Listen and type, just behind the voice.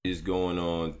is going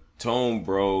on? Tone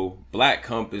Bro, Black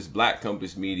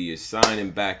Compass Media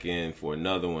signing back in for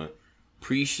another one.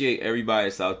 Appreciate everybody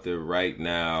that's out there right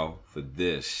now for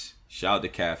this. Shout out to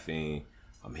Caffeine.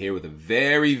 I'm here with a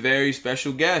very, very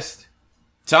special guest.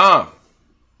 Tom.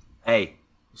 Hey.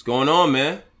 What's going on,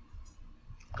 man?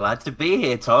 Glad to be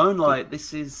here, Tone. Like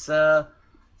this is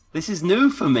new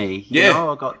for me. You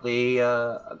know, I got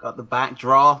the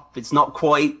backdrop. It's not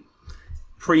quite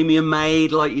premium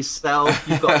made like yourself.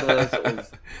 You've got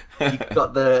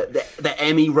the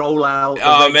Emmy rollout.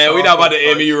 Oh man, we not about the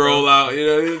Emmy rollout. You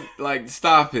know, like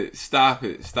stop it.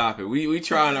 We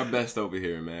trying our best over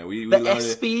here, man. We the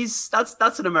ESPYs.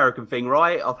 That's an American thing,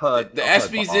 right? I've heard the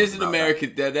ESPYs is an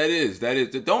American. That is.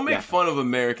 Don't make fun of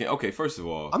American. Okay, first of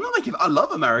all, I'm not making. I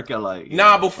love America. Like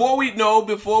before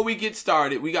we get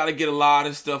started, we got to get a lot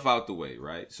of stuff out the way,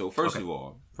 right? So first of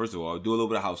all, do a little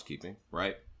bit of housekeeping,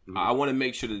 right? Mm-hmm. I want to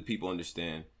make sure that people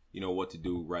understand, what to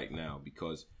do right now,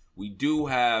 because we do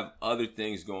have other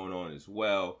things going on as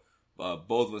well.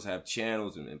 Both of us have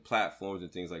channels and platforms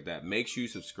and things like that. Make sure you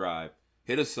subscribe.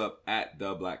 Hit us up at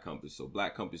The Black Compass. So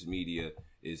Black Compass Media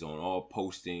is on all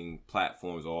posting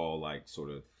platforms, all like sort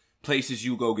of places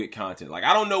you go get content. Like,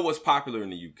 I don't know what's popular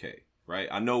in the UK, right?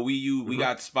 I know we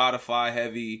got Spotify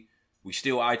heavy. We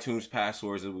steal iTunes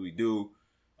passwords as we do.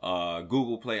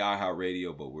 Google Play,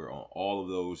 iHeartRadio, but we're on all of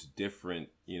those different,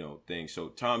 things. So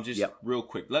Tom, just real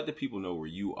quick, let the people know where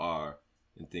you are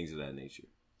and things of that nature.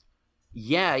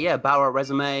 Yeah. Battle Rap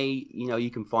Resume. You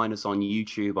can find us on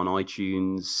YouTube, on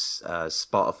iTunes,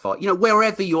 Spotify.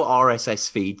 Wherever your RSS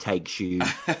feed takes you,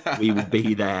 we will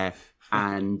be there.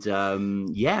 And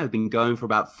we've been going for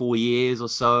about 4 years or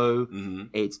so. Mm-hmm.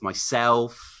 It's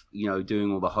myself,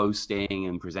 doing all the hosting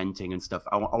and presenting and stuff.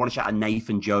 I want to shout out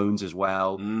Nathan Jones as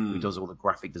well, who does all the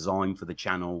graphic design for the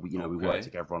channel. We work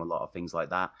together on a lot of things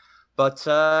like that. But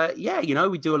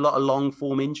we do a lot of long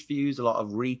form interviews, a lot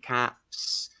of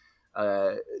recaps,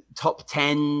 top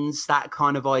tens, that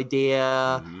kind of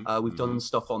idea. We've done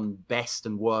stuff on best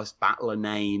and worst battler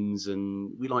names,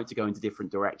 and we like to go into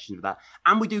different directions with that.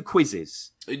 And we do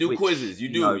quizzes. You do quizzes. You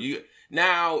do.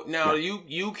 Now,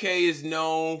 UK is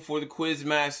known for the quiz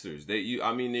masters.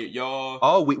 Y'all.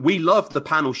 Oh, we love the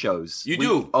panel shows. We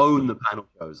own the panel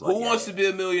shows. Who Wants to Be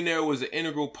a Millionaire was an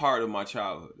integral part of my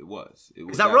childhood. It was.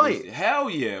 Is that right? Hell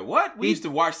yeah! What we used to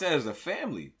watch that as a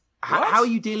family. How are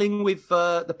you dealing with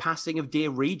the passing of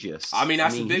Dear Regis?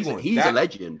 That's a big one. He's a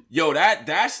legend. Yo,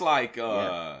 that's like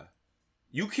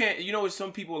you can't.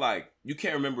 Some people like you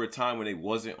can't remember a time when they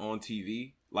wasn't on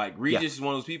TV. Like Regis is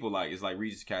one of those people. Like it's like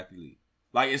Regis Kathy Lee.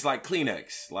 Like it's like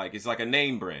Kleenex. Like it's like a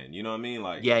name brand. You know what I mean?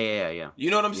 Like yeah. You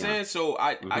know what I'm saying? So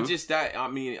I just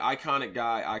iconic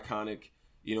guy, iconic.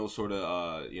 Sort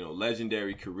of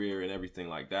legendary career and everything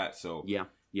like that. So yeah.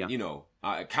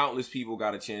 Countless people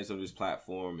got a chance on this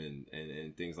platform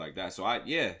and things like that. So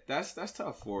that's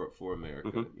tough for America.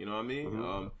 Mm-hmm. You know what I mean?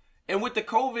 Mm-hmm. And with the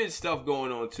COVID stuff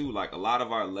going on too, like a lot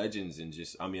of our legends and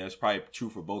it's probably true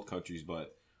for both countries,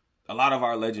 but a lot of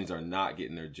our legends are not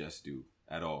getting their just due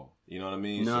at all. You know what I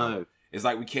mean? No. So it's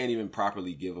like we can't even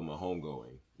properly give them a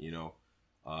homegoing,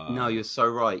 No, you're so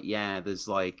right. Yeah, there's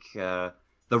like the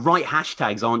right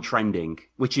hashtags aren't trending,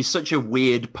 which is such a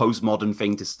weird postmodern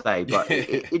thing to say, but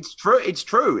it's true. It's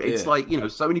true. It's like,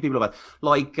 so many people have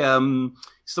like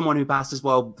someone who passed as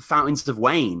well, Fountains of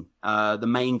Wayne, the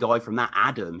main guy from that,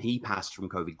 Adam, he passed from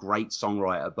COVID. Great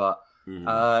songwriter. But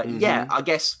I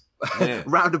guess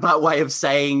roundabout way of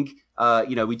saying,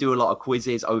 we do a lot of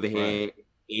quizzes over here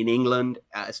in England,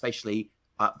 especially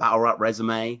Battle Rap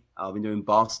Resume. I've been doing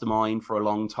Mastermind for a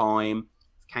long time.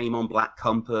 Came on Black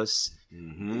Compass.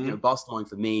 Mastermind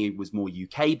for me was more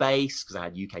UK based because I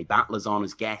had UK battlers on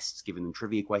as guests, giving them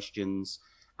trivia questions.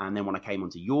 And then when I came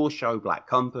onto your show, Black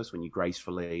Compass, when you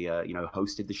gracefully,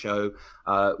 hosted the show,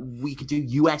 we could do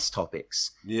US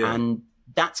topics. Yeah. And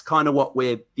that's kind of what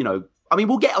we're,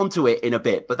 we'll get onto it in a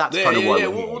bit, but that's kind of what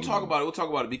we'll talk about it. We'll talk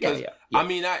about it because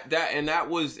that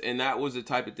was the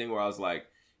type of thing where I was like,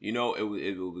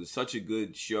 it was such a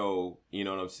good show, you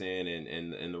know what I'm saying?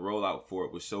 And the rollout for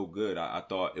it was so good. I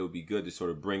thought it would be good to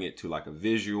sort of bring it to like a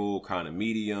visual kind of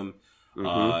medium,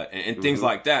 and things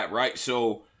like that. Right.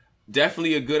 So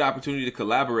definitely a good opportunity to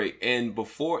collaborate. And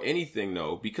before anything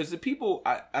though, because the people,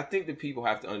 I think the people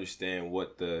have to understand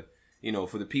what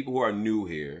for the people who are new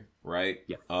here, right?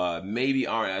 Yeah. Maybe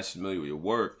aren't as familiar with your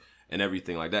work and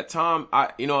everything like that. Tom,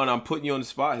 and I'm putting you on the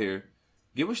spot here.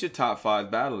 Give us your top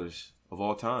 5 battlers of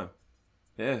all time.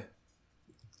 Yeah.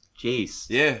 Jeez.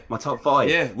 Yeah. My top 5.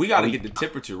 Yeah. We got to get the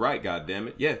temperature right,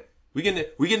 goddammit. Yeah. We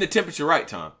getting the temperature right,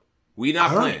 Tom. We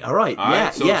not playing. All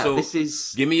right. So this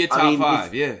is... Give me your top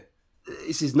 5. Yeah.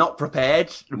 This is not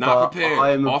prepared. Not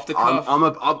prepared. Off the cuff.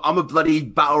 I'm a bloody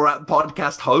battle rap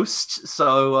podcast host.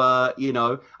 So you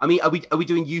know, I mean, are we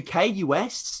doing UK,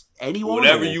 US, anyone?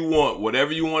 Whatever you want.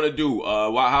 Whatever you want to do.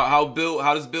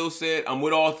 How does Bill say it? I'm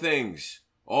with all things.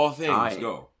 All things. Right.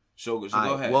 Go. So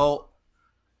go ahead. Well,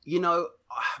 you know,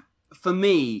 for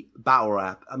me, battle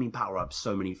rap. I mean, battle rap's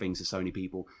so many things to so many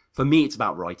people. For me, it's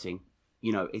about writing.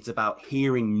 You know, it's about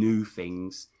hearing new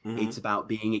things. Mm-hmm. It's about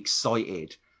being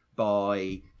excited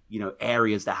by, you know,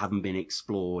 areas that haven't been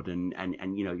explored and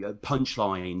you know,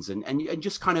 punchlines and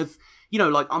just kind of, you know,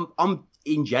 like I'm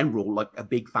in general like a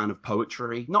big fan of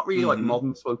poetry, not really like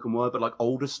modern spoken word, but like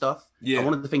older stuff. Yeah. And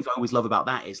one of the things I always love about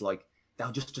that is like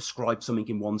they'll just describe something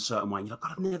in one certain way and you're like,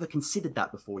 God, I've never considered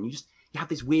that before. And you have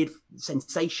this weird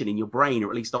sensation in your brain,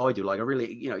 or at least I do. Like I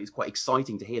really, you know, it's quite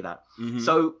exciting to hear that. Mm-hmm.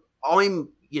 So I'm,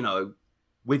 you know,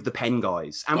 with the pen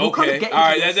guys, and we'll kind of get all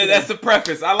right. That's the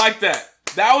preface. I like that.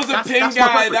 That was a pen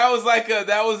guy.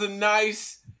 That was a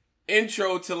nice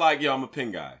intro to like, yo, I'm a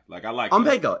pen guy. Like I like. I'm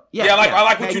a pen guy. Yeah. I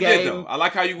like what you did though. I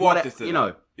like how you walked this. You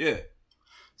know. Yeah.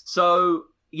 So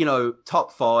you know,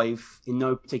 top 5 in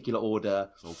no particular order.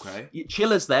 Okay.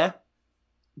 Chilla's there.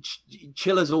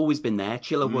 Chilla's always been there.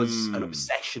 Chilla was an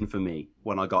obsession for me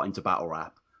when I got into battle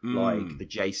rap. Like the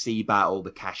JC battle, the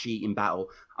Cash Eating battle.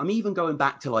 I'm even going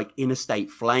back to like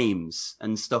Interstate Flames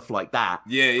and stuff like that.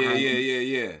 Yeah.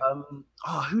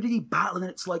 Who did he battle? And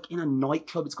it's like in a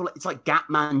nightclub. It's like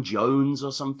Gatman Jones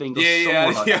or something. Or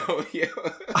Yeah.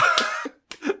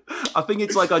 I think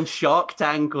it's like on Shark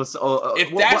Tank or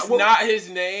if that's not his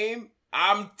name,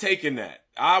 I'm taking that.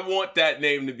 I want that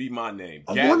name to be my name.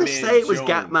 I want to say it was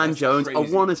Gatman Jones. I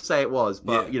want to say it was,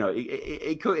 but you know,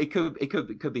 it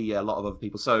could be a lot of other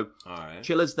people. So, all right.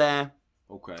 Chilla's there.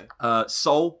 Okay.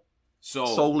 Soul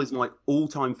is my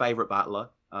all-time favorite battler.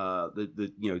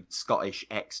 The you know, Scottish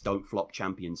ex Don't Flop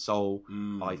champion Soul.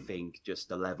 I think just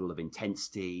the level of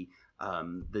intensity,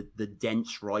 the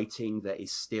dense writing that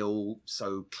is still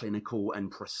so clinical and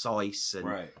precise,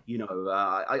 and you know,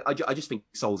 I just think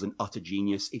Soul's an utter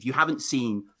genius. If you haven't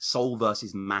seen Soul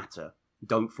versus Matter,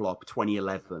 Don't Flop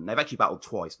 2011, they've actually battled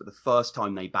twice, but the first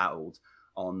time they battled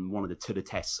on one of the To The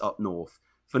Tests up north,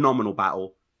 phenomenal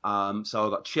battle. So I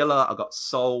got Chilla, I got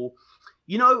Soul.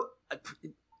 You know,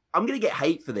 I'm going to get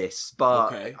hate for this,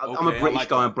 but I'm a British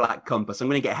guy on Black Compass. I'm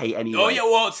going to get hate anyway. Oh, yeah,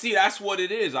 well, see, that's what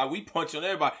it is. We punch on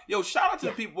everybody. Yo, shout out to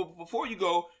the people, before you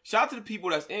go, shout out to the people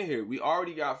that's in here. We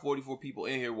already got 44 people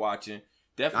in here watching.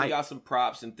 Definitely got some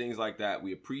props and things like that.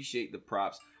 We appreciate the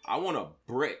props. I want a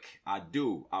brick. I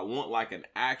do. I want like an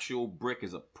actual brick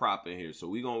as a prop in here. So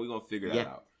we're gonna figure that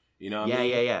out. You know what I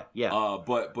mean? Yeah.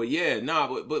 But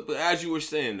as you were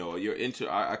saying though,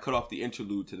 I cut off the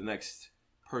interlude to the next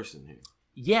person here.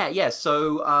 Yeah.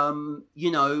 So,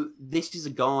 you know, this is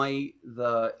a guy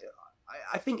that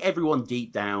I think everyone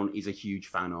deep down is a huge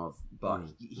fan of, but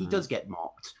he does get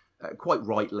mocked, quite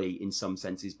rightly in some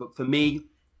senses. But for me,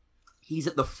 he's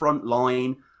at the front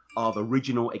line of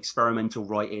original experimental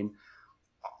writing.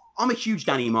 I'm a huge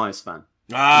Danny Myers fan.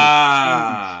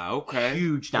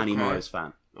 Huge Danny Myers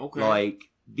fan. Okay. Like,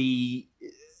 the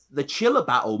Chilla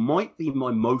battle might be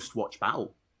my most watched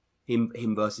battle, him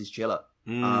versus Chilla.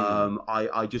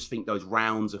 I just think those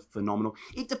rounds are phenomenal.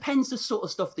 It depends the sort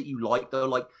of stuff that you like though.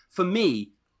 Like for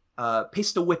me,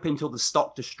 pistol whip until the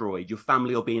stock destroyed, your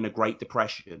family will be in a Great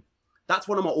Depression. That's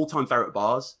one of my all-time favorite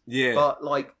bars. Yeah. But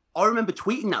like I remember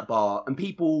tweeting that bar and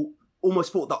people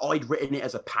almost thought that I'd written it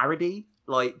as a parody.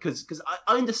 Like, because I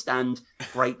understand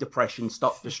Great Depression,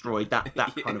 stock destroyed, that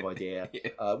kind of idea.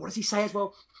 What does he say as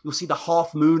well? You'll see the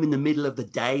half moon in the middle of the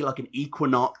day, like an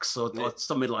equinox or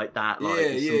something like that.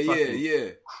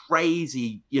 Like,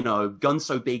 crazy, you know, gun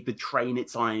so big the train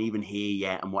it's on ain't even here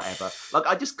yet and whatever. Like,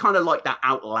 I just kind of like that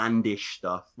outlandish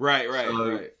stuff. Right.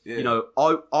 Yeah. You know,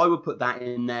 I would put that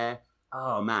in there.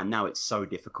 Oh man, now it's so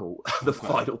difficult. The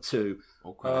final two.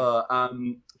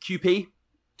 QP,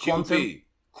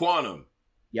 Quantum.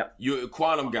 Yeah, you're a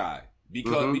Quantum guy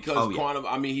because Quantum.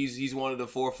 I mean, he's one of the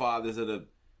forefathers of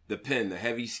the pen, the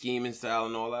heavy scheming style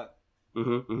and all that.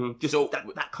 Just so,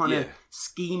 that kind of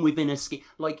scheme within a scheme.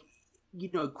 Like, you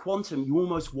know, Quantum, you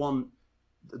almost want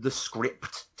the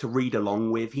script to read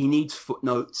along with. He needs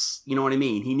footnotes. You know what I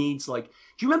mean? He needs like.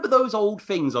 Do you remember those old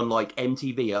things on like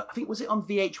MTV? I think was it on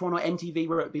VH1 or MTV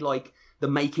where it'd be like the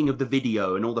making of the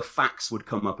video and all the facts would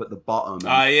come up at the bottom.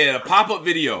 The pop-up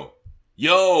video.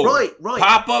 Yo, right.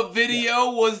 Pop-up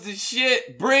video was the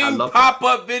shit. Bring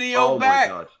pop-up video back.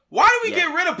 My God. Why do we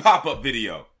get rid of pop-up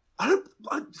video?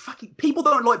 fucking people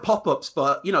don't like pop-ups,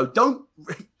 but don't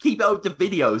keep it over to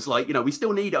videos. Like, we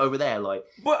still need it over there. Like,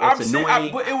 but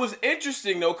but it was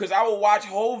interesting though, because I would watch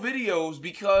whole videos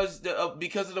because of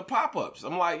the pop-ups.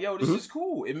 I'm like, yo, this is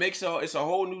cool. It makes it's a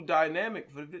whole new dynamic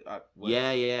for the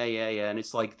yeah. And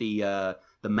it's like the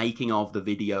making of the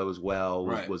video as well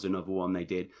was another one they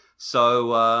did. So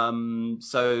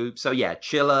yeah,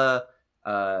 Chilla,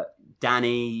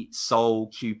 Danny,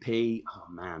 Soul, QP. Oh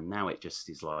man, now it just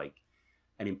is like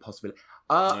an impossibility.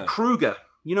 Kruger,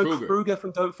 Kruger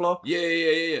from Don't Flop.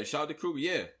 Yeah. Shout out to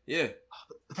Kruger. Yeah.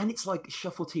 But then it's like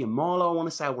Shuffle T and Marlo. I want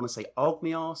to say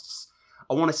Ogmios.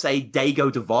 I want to say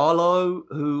Dago Davalo,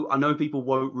 who I know people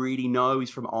won't really know. He's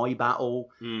from iBattle.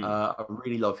 I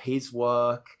really love his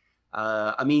work.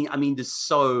 I mean, there's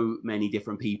so many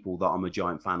different people that I'm a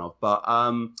giant fan of, but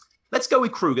let's go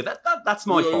with Kruger. That's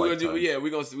my fight. We're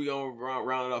gonna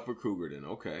round it up for Kruger then.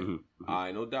 Okay, all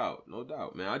right, no doubt,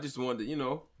 man. I just wanted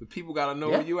the people gotta know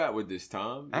where you at with this,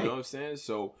 Tom. You know what I'm saying?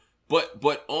 So,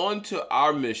 but on to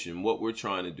our mission, what we're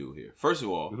trying to do here. First of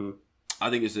all, I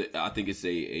think it's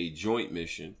a joint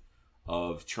mission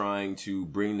of trying to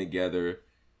bring together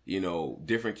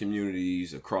different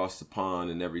communities across the pond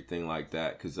and everything like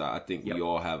that, because I think we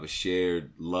all have a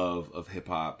shared love of hip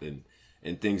hop and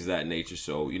things of that nature.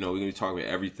 So we're gonna be talking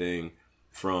about everything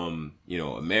from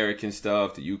American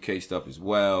stuff to UK stuff as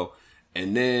well,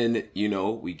 and then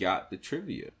we got the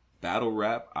trivia, battle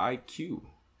rap IQ.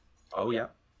 Oh yeah,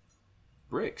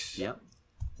 Bricks. Yeah,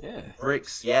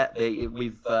 Bricks. Yeah,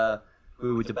 we were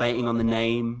debating on the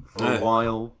name for a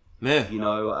while. Yeah.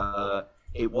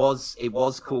 It was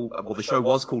called, well, the show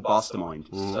was called Mastermind.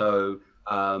 So,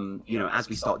 as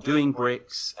we start doing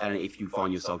Bricks, and if you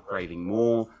find yourself craving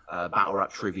more battle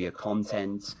rap trivia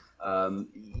content,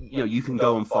 you can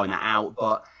go and find that out.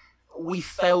 But we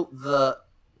felt that,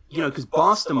 because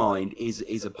Mastermind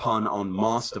is a pun on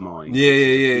Mastermind.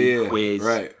 Yeah. Quiz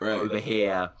right. over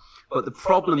here. But the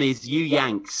problem is, you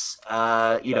Yanks,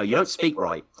 you don't speak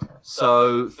right.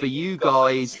 So for you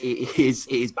guys, it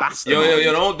is bastard.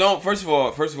 Yo, don't. First of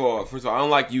all, I don't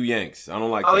like you Yanks. I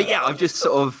don't like. Oh that. yeah, I've just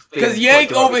sort of because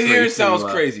Yank over here sounds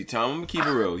crazy, Tom. I'm gonna keep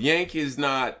it real. Yank is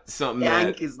not something.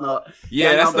 Yank is not.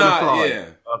 Yeah, that's not.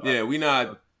 Yeah, we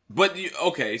not. But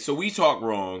okay, so we talk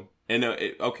wrong, and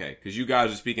okay, because you guys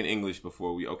are speaking English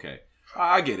before we. Okay.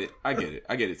 I get it,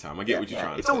 Tom. I get what you're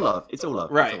trying to say. It's all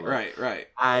love. Right.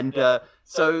 And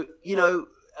so,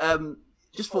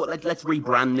 just thought let's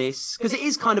rebrand this, because it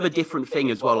is kind of a different thing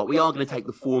as well. Like, we are going to take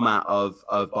the format of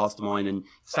Mastermind and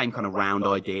same kind of round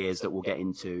ideas that we'll get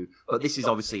into. But this is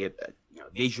obviously a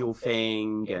visual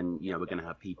thing, and we're going to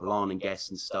have people on and guests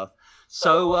and stuff.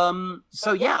 So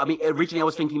yeah, I mean, originally I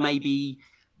was thinking maybe,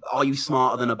 are you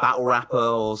smarter than a battle rapper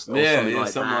or something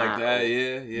like that?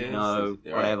 Yeah.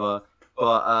 Whatever.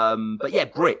 But yeah,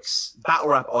 Bricks, battle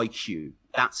rap IQ.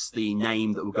 That's the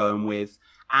name that we're going with.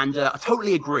 And I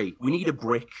totally agree. We need a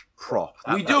brick prop.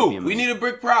 We do. We need a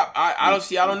brick prop. I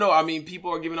don't know. I mean,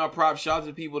 people are giving out props. Shout out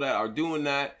to people that are doing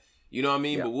that. You know what I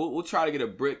mean? Yeah. But we'll try to get a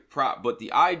brick prop. But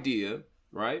the idea,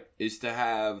 right, is to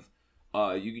have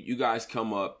you guys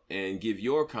come up and give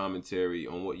your commentary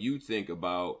on what you think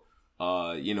about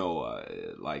battle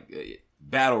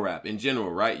rap in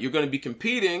general, right? You're going to be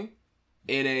competing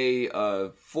in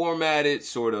a formatted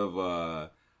sort of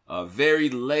a very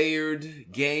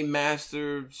layered game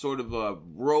master sort of a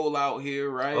rollout here,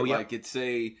 right? Oh, yeah. Like it's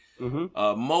a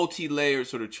multi-layered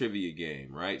sort of trivia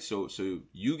game, right? So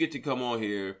you get to come on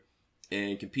here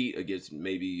and compete against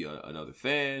maybe another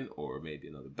fan or maybe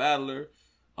another battler.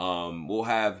 We'll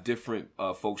have different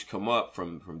folks come up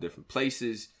from different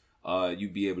places.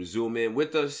 You'd be able to zoom in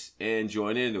with us and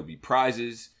join in. There'll be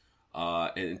prizes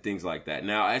and things like that.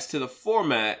 Now, as to the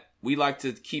format, we like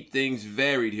to keep things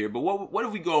varied here. But what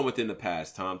have we gone with in the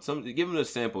past, Tom? Give them a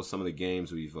sample of some of the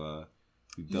games we've done.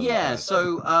 Yeah,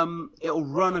 so it'll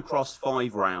run across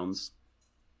 5 rounds.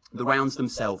 The rounds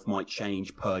themselves might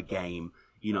change per game.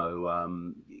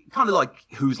 Kind of like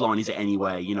Whose Line Is It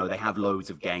Anyway? They have loads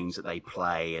of games that they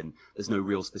play, and there's no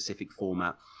real specific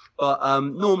format. But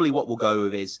normally what we'll go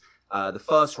with is the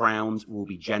first round will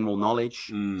be general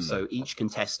knowledge. So each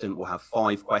contestant will have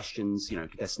 5 questions.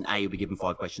 Contestant A will be given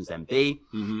 5 questions, then B.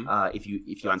 If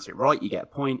you answer it right, you get a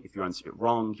point. If you answer it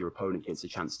wrong, your opponent gets a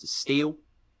chance to steal.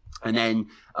 And then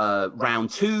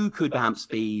round 2 could perhaps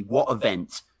be what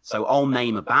event. So I'll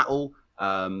name a battle.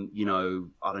 I don't know,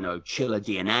 Chilla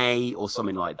DNA or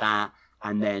something like that.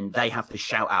 And then they have to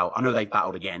shout out. I know they've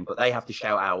battled again, but they have to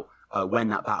shout out when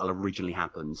that battle originally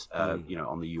happened, on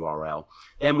the URL.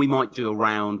 Then we might do a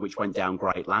round which went down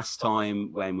great last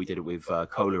time when we did it with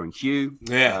Cola and Q.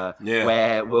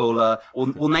 Where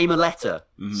we'll name a letter.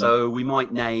 Mm-hmm. So we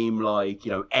might name like,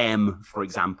 M, for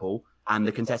example, and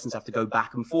the contestants have to go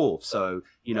back and forth. So,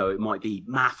 it might be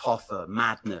Mathhoffer,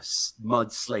 Madness,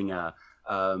 Mudslinger.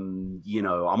 I'm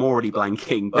already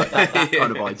blanking, but that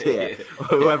kind of idea.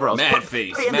 Whoever else, put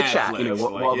it in the chat.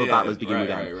 What other battlers begin with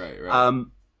M? Right.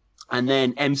 And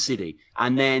then M City,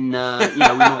 and then we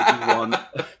might do one.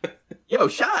 Yo,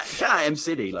 shout out M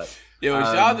City, like.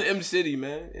 Shout out to M City,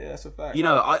 man. Yeah, that's a fact.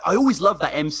 I always love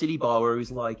that M City bar where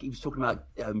he was talking about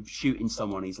shooting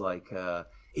someone. He's like,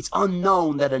 it's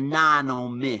unknown that a nano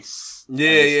miss.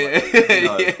 Yeah.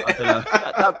 I don't know.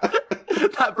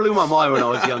 That blew my mind when I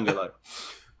was younger, like.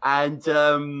 And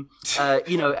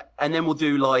and then we'll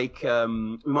do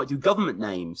we might do government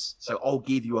names. So I'll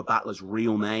give you a battler's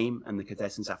real name, and the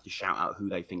contestants have to shout out who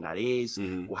they think that is.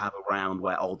 Mm-hmm. We'll have a round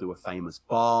where I'll do a famous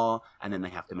bar, and then they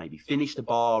have to maybe finish the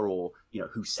bar, or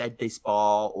who said this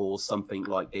bar, or something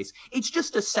like this. It's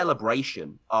just a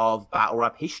celebration of battle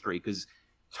rap history, because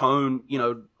Tone,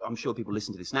 I'm sure people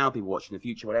listen to this now, people watching in the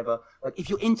future, whatever. Like, if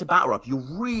you're into battle rap, you're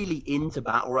really into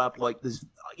battle rap. Like, there's,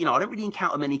 I don't really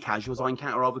encounter many casuals. I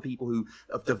encounter other people who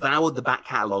have devoured the back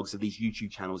catalogs of these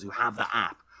YouTube channels, who have the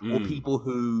app, or people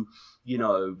who,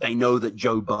 they know that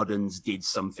Joe Buddens did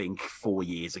something 4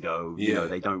 years ago.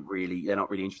 They're not really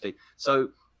interested. So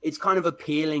it's kind of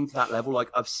appealing to that level. Like,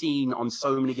 I've seen on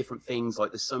so many different things,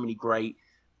 like there's so many great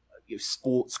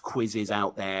sports quizzes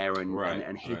out there,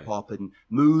 and hip hop and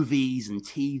movies and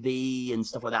TV and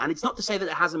stuff like that. And it's not to say that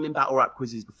there hasn't been battle rap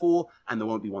quizzes before and there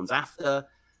won't be ones after.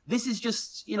 This is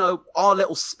just, our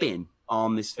little spin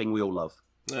on this thing we all love.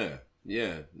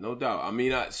 Yeah, no doubt. I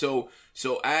mean, so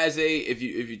as if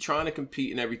you're trying to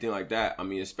compete and everything like that, I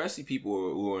mean, especially people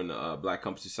who are in the Black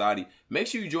Compass Society, make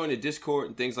sure you join the Discord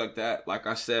and things like that. Like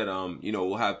I said,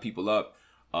 we'll have people up.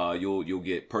 You'll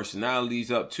get personalities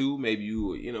up too. Maybe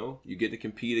you get to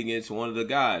compete against one of the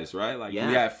guys, right? Like we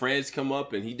had Franz come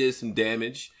up and he did some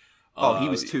damage. He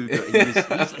was too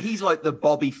good. He's like the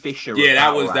Bobby Fischer. Yeah,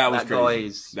 that was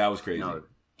crazy. That was crazy. No.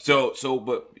 So,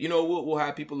 but we'll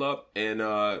have people up and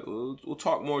we'll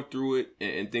talk more through it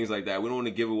and things like that. We don't want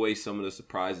to give away some of the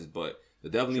surprises, but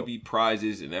there'll definitely be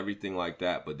prizes and everything like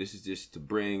that. But this is just to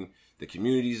bring the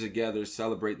communities together,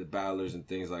 celebrate the battlers and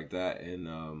things like that,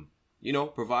 and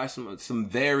provide some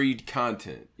varied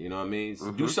content. You know what I mean?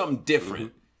 So do something different.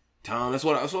 Mm-hmm. Tom, that's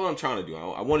what I'm trying to do.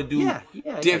 I want to do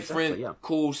different,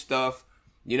 cool stuff.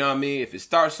 You know what I mean? If it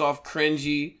starts off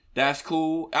cringy, that's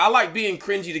cool. I like being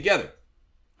cringy together.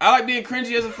 I like being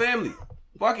cringy as a family.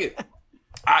 Fuck it. There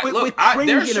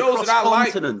are shows that I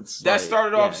like that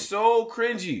started off so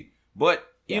cringy, but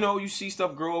you see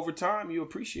stuff grow over time. You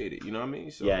appreciate it. You know what I mean?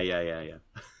 So, yeah.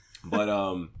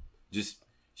 But just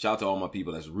shout out to all my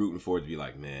people that's rooting for it to be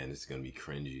like, man, this is gonna be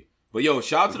cringy. But yo,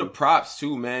 shout out to the props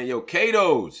too, man. Yo,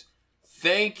 Kato's,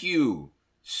 thank you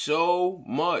so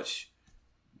much.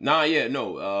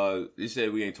 They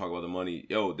said we ain't talking about the money.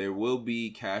 Yo, there will be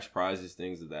cash prizes,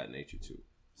 things of that nature too.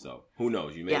 So who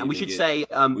knows? You may and we should say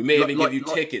we may even give you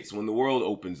tickets when the world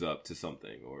opens up to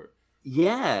something, or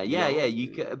You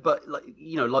could, but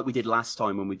like we did last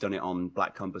time when we've done it on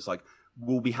Black Compass, like.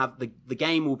 The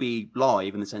game will be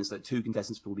live in the sense that two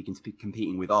contestants will be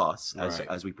competing with us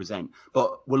as we present,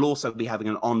 but we'll also be having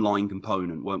an online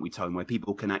component, won't we, Tone, where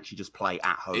people can actually just play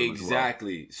at home.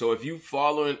 Exactly. So if you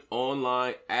following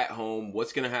online at home,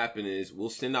 what's going to happen is we'll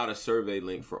send out a survey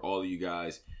link for all of you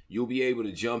guys. You'll be able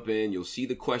to jump in. You'll see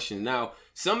the question. Now,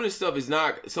 some of the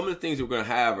things that we're going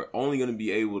to have are only going to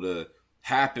be able to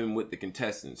happen with the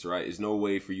contestants, right? There's no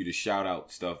way for you to shout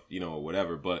out stuff, or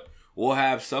whatever, but we'll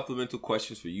have supplemental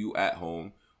questions for you at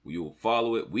home. We will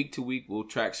follow it week to week. We'll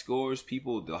track scores.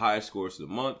 People, the highest scores of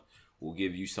the month, will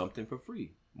give you something for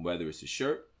free. Whether it's a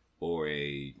shirt or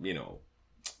a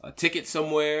ticket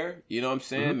somewhere, you know what I'm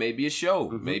saying? Mm-hmm. Maybe a show,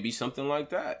 maybe something like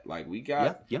that. Like we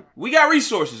got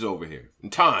resources over here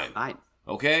and time. All right.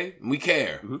 Okay? And we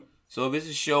care. Mm-hmm. So if it's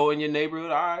a show in your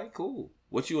neighborhood, all right, cool.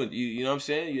 What you know what I'm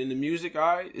saying? You in the music,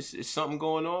 all right? It's something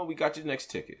going on. We got your next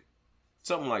ticket.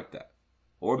 Something like that.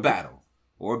 Or a battle,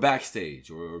 or a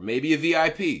backstage, or maybe a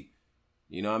VIP.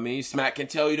 You know what I mean? Smack can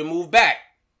tell you to move back.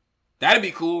 That'd be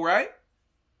cool, right?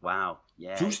 Wow.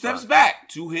 Yeah. 2 steps back,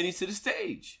 2 hennies to the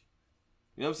stage.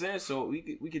 You know what I'm saying? So we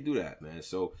could do that, man.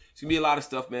 So it's gonna be a lot of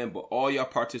stuff, man. But all y'all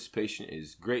participation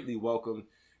is greatly welcome,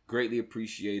 greatly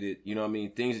appreciated. You know what I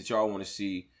mean? Things that y'all want to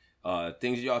see,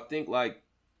 things that y'all think like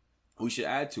we should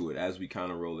add to it as we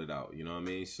kind of roll it out. You know what I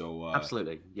mean? So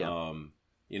absolutely, yeah.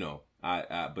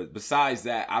 But besides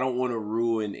that, I don't want to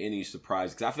ruin any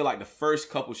surprise because I feel like the first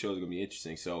couple shows are gonna be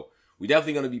interesting. So we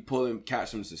definitely gonna be pulling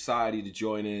cats from society to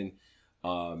join in.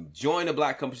 Join the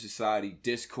Black Compass Society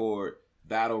Discord,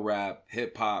 battle rap,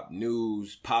 hip hop,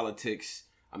 news, politics.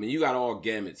 I mean, you got all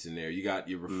gamuts in there. You got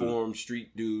your reform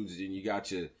street dudes, and you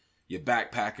got your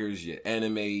backpackers, your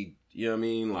anime. You know what I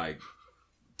mean? Like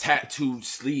tattooed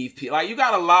sleeve people. Like you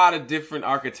got a lot of different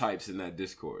archetypes in that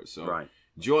Discord. So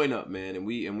join up, man. And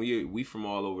we from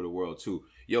all over the world too.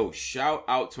 Yo, shout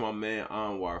out to my man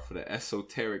Anwar for the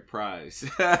esoteric prize.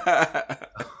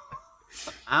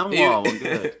 Anwar,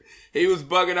 good. He was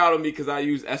bugging out on me because I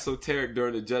used esoteric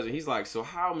during the judging. He's like, so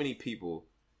how many people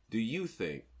do you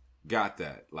think got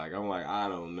that? Like, I'm like, I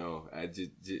don't know.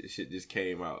 Shit just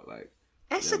came out like.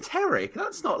 Esoteric?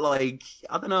 That's not like,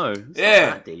 I don't know. It's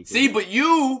yeah. Not that deep,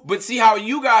 but see how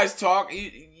you guys talk.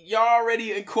 Y'all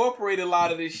already incorporate a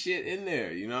lot of this shit in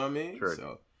there. You know what I mean? True.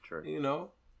 So, True. You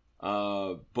know.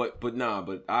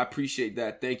 But I appreciate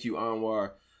that. Thank you,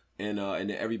 Anwar, and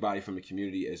to everybody from the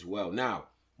community as well. Now,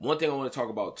 one thing I want to talk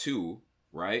about too,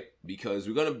 right? Because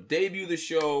we're gonna debut the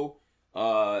show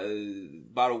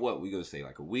about what we're gonna say,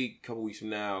 like a couple weeks from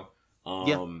now.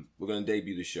 We're gonna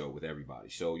debut the show with everybody,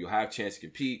 so you'll have a chance to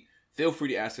compete. Feel free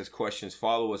to ask us questions.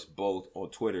 Follow us both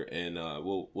on Twitter, and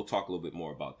we'll talk a little bit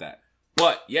more about that.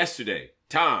 But yesterday,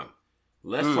 Tom,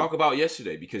 let's talk about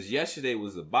yesterday because yesterday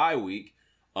was the bye week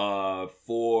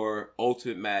for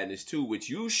Ultimate Madness 2, which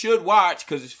you should watch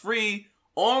because it's free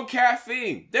on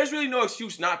Caffeine. There's really no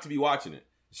excuse not to be watching it.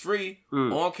 It's free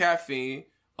on Caffeine.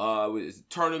 It's a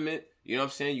tournament. You know what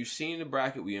I'm saying? You've seen the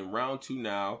bracket. We in round 2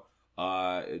 now.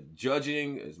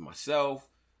 Judging is myself,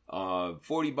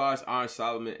 40 Boss, Iron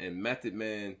Solomon, and Method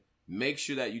Man. Make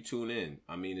sure that you tune in.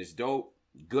 I mean, it's dope.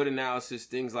 Good analysis,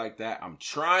 things like that. I'm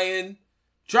trying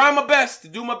my best to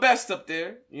do my best up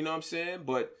there. You know what I'm saying?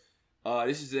 But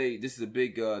this is a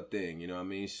big thing. You know what I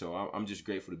mean? So I'm just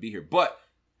grateful to be here. But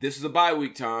this is a bye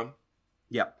week, Tom.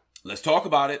 Yep. Let's talk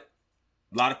about it.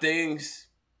 A lot of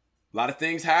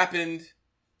things happened.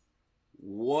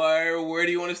 Where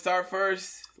do you want to start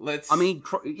first? Let's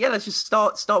just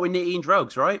start with Nitty and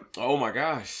Drugs, right? Oh my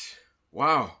gosh!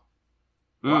 Wow.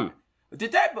 Wow.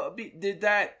 Did that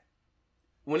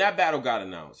when that battle got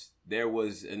announced, there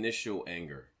was initial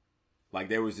anger, like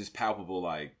there was this palpable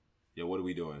like, yo, what are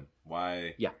we doing?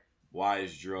 Why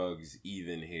is Drugs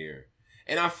even here?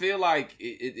 And I feel like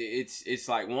it's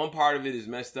like one part of it is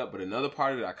messed up, but another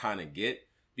part of it I kind of get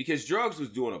because Drugs was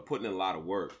putting in a lot of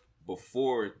work.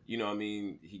 Before, you know what I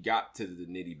mean, he got to the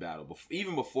Nitty battle.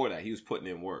 Even before that, he was putting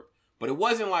in work. But it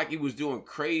wasn't like he was doing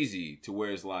crazy to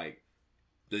where it's like,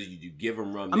 you give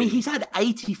him run? I mean, he's had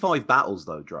 85 battles,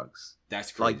 though, Drugs.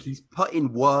 That's crazy. Like, he's put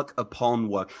in work upon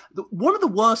work. One of the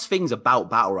worst things about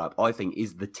battle rap, I think,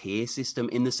 is the tier system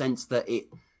in the sense that it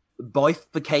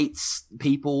bifurcates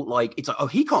people. Like, it's like, oh,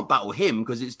 he can't battle him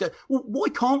because it's well, why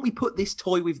can't we put this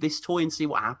toy with this toy and see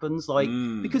what happens? Like,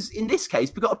 because in this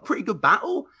case we got a pretty good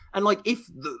battle, and like if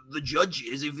the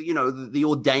judges, if you know the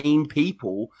ordained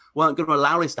people weren't going to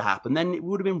allow this to happen, then it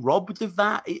would have been robbed of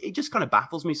that. It just kind of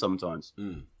baffles me sometimes.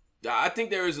 I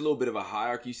think there is a little bit of a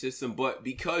hierarchy system, but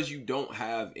because you don't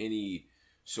have any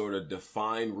sort of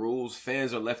defined rules,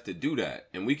 fans are left to do that,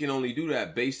 and we can only do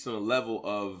that based on the level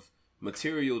of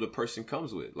material the person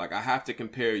comes with. Like, I have to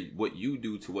compare what you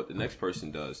do to what the next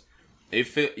person does. You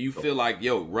feel like,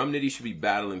 yo, Rum Nitty should be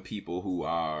battling people who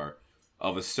are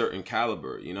of a certain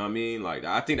caliber. You know what I mean? Like,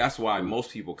 I think that's why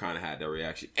most people kind of had that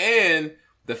reaction. And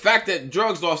the fact that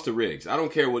Drugs lost to Riggs. I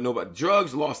don't care what nobody...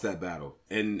 Drugs lost that battle.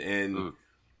 And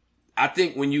I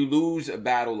think when you lose a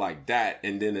battle like that,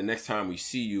 and then the next time we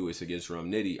see you, it's against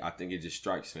Rum Nitty, I think it just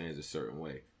strikes fans a certain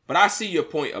way. But I see your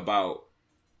point about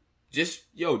just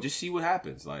see what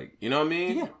happens. Like, you know what I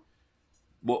mean? Yeah.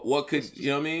 What could, you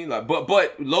know what I mean? Like,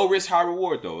 but low risk, high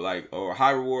reward though. Like, or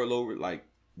high reward, low risk, like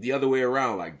the other way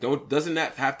around. Like, doesn't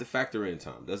that have to factor in,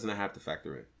 Tom? Doesn't that have to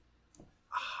factor in?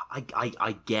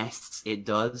 I guess it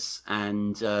does.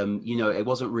 And, it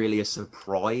wasn't really a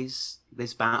surprise,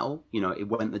 this battle. You know, it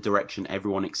went the direction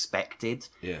everyone expected.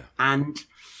 Yeah. And,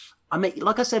 I mean,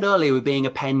 like I said earlier, with being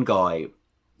a pen guy,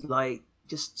 like,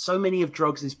 just so many of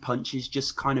Drugs' punches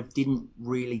just kind of didn't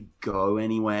really go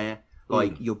anywhere.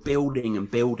 Like, you're building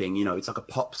and building, you know, it's like a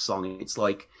pop song. It's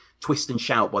like Twist and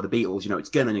Shout by the Beatles, you know, it's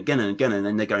gunning and gunning and gunning, and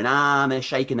then they're going, and they're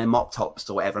shaking their mop tops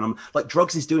or whatever. And I'm like,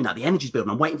 Drugs is doing that. The energy's building.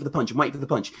 I'm waiting for the punch.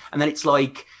 And then it's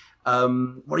like,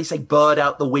 what do you say? Bird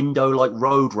out the window like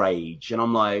road rage, and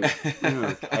I'm like,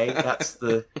 okay, that's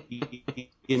the,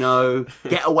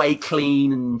 get away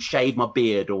clean and shave my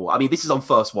beard, or I mean, this is on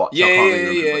first watch. Yeah, so I can't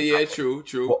really remember exactly.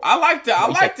 True. I like that. I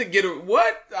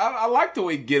like the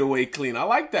way Get Away Clean. I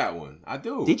like that one. I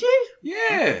do. Did you?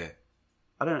 Yeah.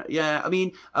 I don't know. Yeah, I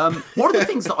mean, one of the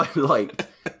things that I liked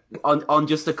on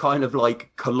just a kind of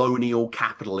like colonial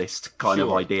capitalist kind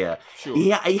of idea, he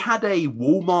had a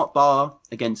Walmart bar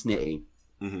against Nitty,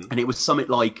 and it was something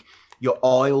like your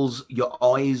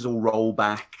eyes will roll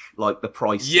back like the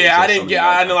price. Yeah, I didn't get.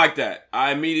 I didn't like that.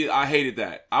 I hated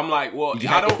that. I'm like, well,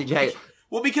 I don't. Did you hate it?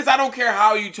 Well, because I don't care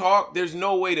how you talk. There's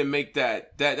no way to make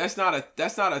that. That's not a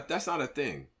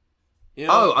thing. You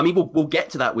know? Oh, I mean, we'll get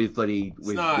to that with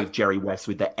Jerry West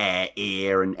with the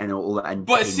ear and all that. And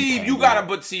but you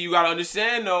gotta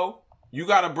understand though. You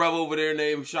got a brother over there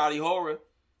named Shadi Horror.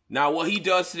 Now, what he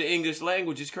does to the English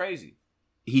language is crazy.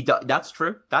 That's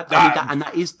true. That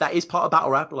is part of battle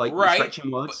rap, like right.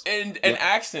 stretching words and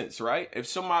accents, right? If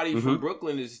somebody from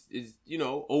Brooklyn is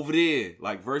over there,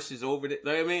 like versus over there,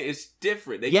 I mean, it's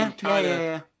different. They can kind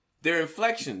of their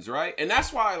inflections, right? And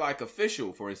that's why, like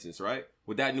Official, for instance, right,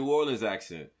 with that New Orleans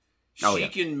accent, she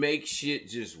can make shit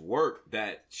just work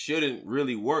that shouldn't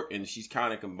really work, and she's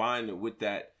kind of combined it with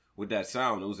that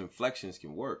sound. Those inflections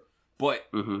can work, but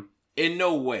in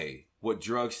no way. What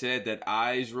Drug said, that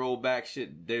eyes roll back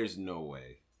shit, there's no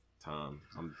way, Tom.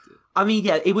 I mean,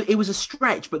 yeah, it was a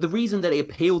stretch, but the reason that it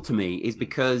appealed to me is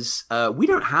because we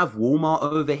don't have Walmart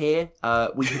over here.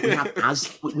 We have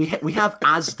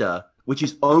Asda, which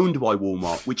is owned by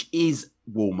Walmart, which is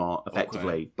Walmart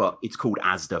effectively, but it's called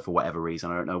Asda for whatever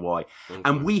reason. I don't know why. Okay.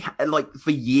 And we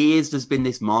for years there's been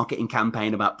this marketing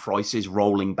campaign about prices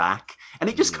rolling back, and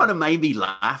it just kind of made me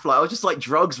laugh. Like I was just like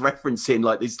Drugs referencing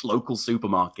like this local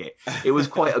supermarket. It was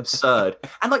quite absurd.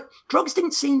 And like Drugs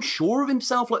didn't seem sure of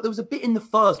himself. Like there was a bit in the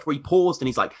first where he paused and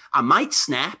he's like, "I might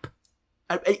snap."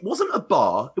 It wasn't a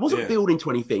bar. It wasn't building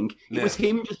to anything. It was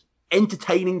him just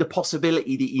entertaining the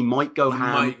possibility that he might go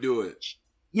ham. Might do it.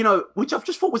 Which I've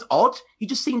just thought was odd. He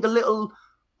just seemed a little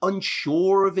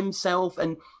unsure of himself,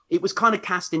 and it was kind of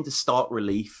cast into stark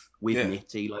relief with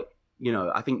Nitty. Like,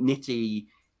 I think Nitty,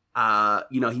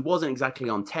 he wasn't exactly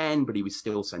on 10, but he was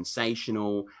still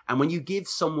sensational. And when you give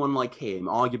someone like him,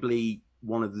 arguably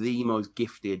one of the most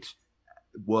gifted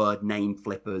word name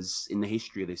flippers in the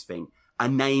history of this thing, a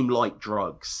name like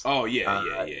Drugs. Oh,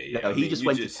 yeah. He just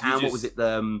went to town. What was it?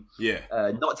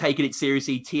 Not taking it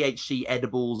seriously. THC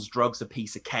edibles, drugs, a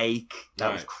piece of cake.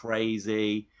 That was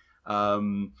crazy.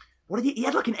 What did he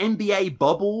had like an NBA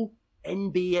bubble.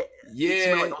 NBA.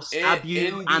 Yeah. Like, I'll stab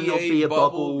you and there'll be a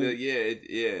bubble.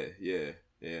 Yeah.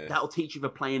 That'll teach you for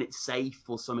playing it safe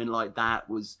or something like that.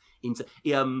 Was into.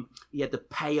 He had the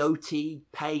peyote.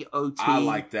 I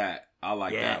like that.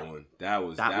 That one. That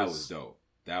was dope.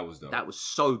 That was dope. That was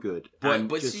so good. But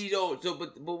what do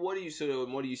you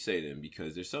say then?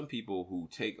 Because there's some people who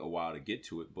take a while to get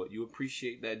to it, but you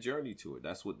appreciate that journey to it.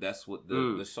 That's what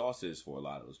the sauce is for a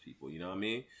lot of those people. You know what I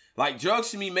mean? Like Drugs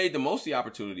to me made the most of the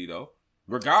opportunity though.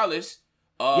 Regardless,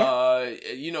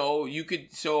 you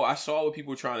could. So I saw what people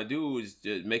were trying to do is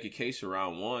just make a case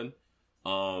around one.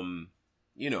 I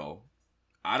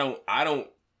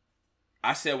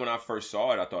said when I first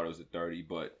saw it, I thought it was a 30,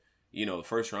 but. The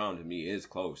first round to me is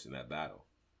close in that battle.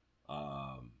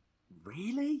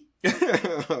 Really? Come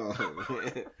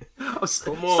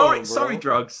on, sorry,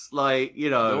 Drugs. Like,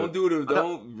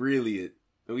 don't really it.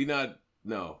 We not,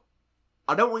 no.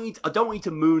 I don't want you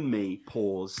to moon me,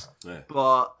 pause. Yeah.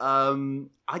 But, I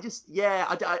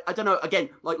don't know. Again,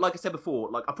 like I said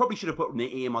before, like I probably should have put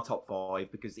Nitty in my top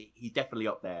 5 because he's definitely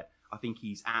up there. I think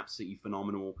he's absolutely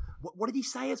phenomenal. What did he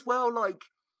say as well? Like,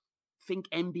 think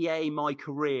NBA, my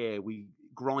career. We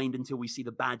grind until we see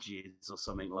the badges or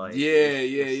something like.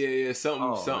 Yeah.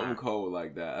 Something cold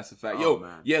like that. That's a fact.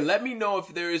 Let me know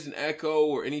if there is an echo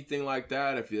or anything like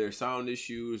that. If there's sound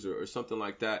issues or something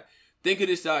like that. Think of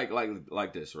this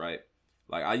like this, right?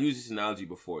 Like I used this analogy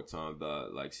before, Tom.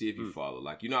 See if you follow.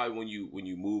 Like how when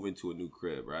you move into a new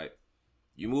crib, right?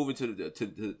 You move into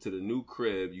the new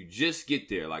crib. You just get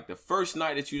there. Like the first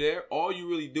night that you're there, all you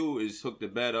really do is hook the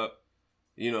bed up.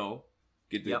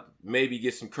 Maybe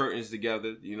get some curtains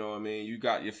together. You know what I mean? You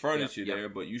got your furniture there,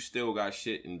 but you still got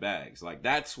shit in bags. Like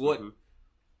that's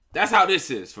how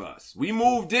this is for us. We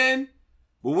moved in,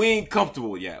 but we ain't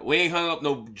comfortable yet. We ain't hung up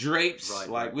no drapes.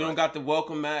 We don't got the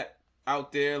welcome mat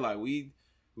out there. Like we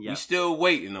still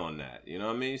waiting on that. You know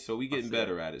what I mean? So we getting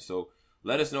better at it. So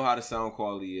let us know how the sound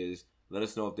quality is. Let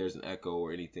us know if there's an echo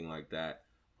or anything like that.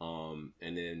 And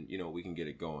then we can get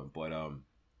it going. But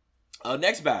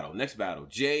next battle.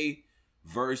 Jay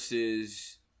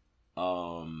versus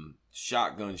Shotgun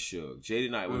Suge. Jada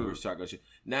Nightwing versus Shotgun Suge.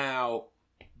 Now,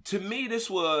 to me, this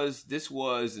was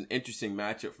an interesting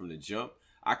matchup from the jump.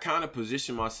 I kind of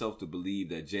positioned myself to believe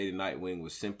that Jada Nightwing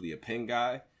was simply a pin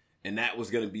guy, and that was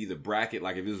going to be the bracket.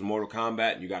 Like if it was Mortal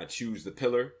Kombat and you got to choose the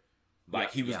pillar,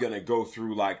 like he was going to go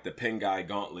through like the pin guy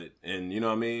gauntlet, and you know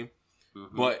what I mean?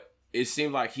 Mm-hmm. But it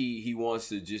seemed like he wants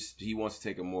to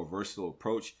take a more versatile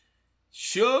approach.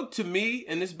 Suge, to me,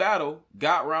 in this battle,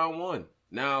 got round one.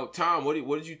 Now, Tom, what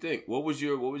did you think? What was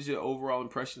your overall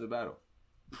impression of the battle?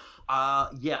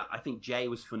 I think Jay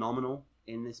was phenomenal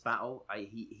in this battle.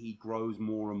 He grows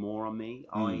more and more on me.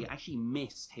 I actually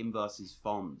missed him versus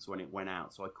Fonz when it went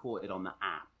out, so I caught it on the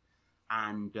app,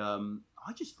 and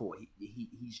I just thought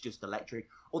he's just electric.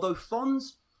 Although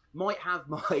Fonz might have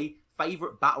my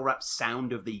favorite battle rap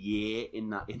sound of the year in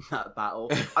that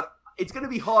battle. It's going to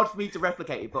be hard for me to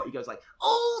replicate it, but he goes like,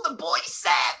 "Oh, the boy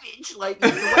savage!" Like the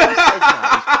way he says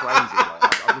that is crazy.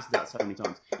 Like, I've listened to that so many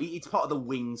times. It's part of the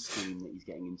wing scheme that he's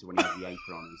getting into when he has the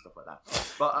apron on and stuff like that.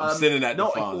 But I'm sitting at the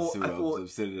I thought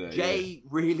Jay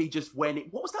really just went.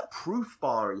 What was that proof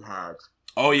bar he had?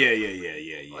 Oh yeah.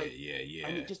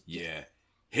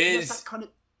 That kind of.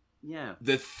 Yeah.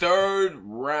 The third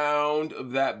round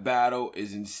of that battle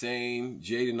is insane.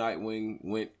 Jada Nightwing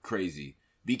went crazy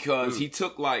because he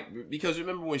took because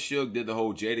remember when Suge did the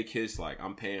whole Jadakiss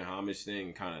I'm paying homage thing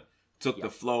and kind of took the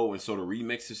flow and sort of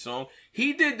remixed the song.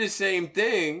 He did the same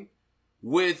thing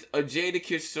with a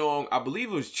Jadakiss song. I believe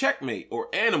it was Checkmate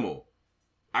or Animal.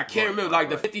 I can't remember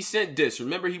the 50 Cent diss.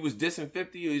 Remember he was dissing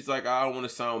 50. He's like, I don't want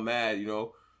to sound mad,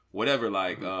 whatever.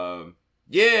 I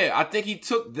think he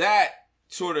took that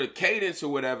sort of cadence or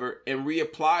whatever and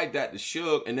reapplied that to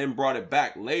Suge and then brought it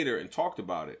back later and talked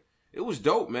about it. It was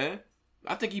dope, man.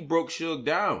 I think he broke Suge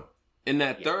down in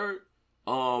that third.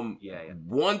 One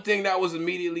thing that was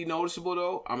immediately noticeable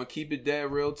though, I'm gonna keep it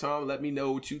dead real time. Let me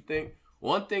know what you think.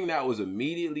 One thing that was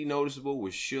immediately noticeable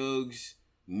was Suge's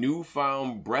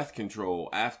newfound breath control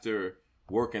after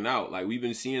working out. Like we've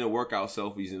been seeing the workout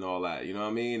selfies and all that, you know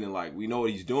what I mean? And we know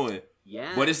what he's doing.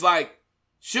 Yeah. But it's like,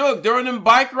 Suge, during them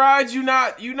bike rides, you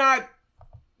not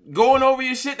going over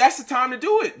your shit. That's the time to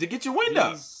do it, to get your wind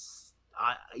up.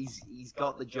 He's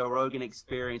got the Joe Rogan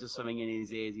experience or something in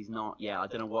his ears. He's not. I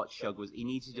don't know what Suge was. He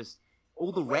needs to just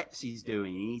all the reps he's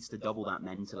doing. He needs to double that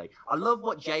mentally. I love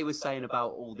what Jay was saying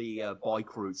about all the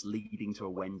bike routes leading to a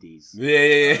Wendy's.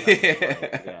 Yeah.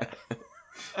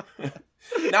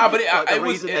 Nah, but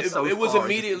it was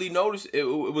immediately noticed. It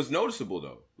was noticeable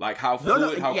though, like how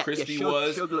fluid, how crispy he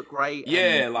was. Suge looked great.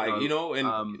 Yeah,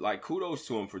 and kudos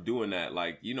to him for doing that.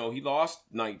 He lost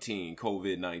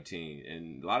COVID-19,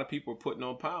 and a lot of people were putting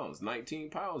on pounds,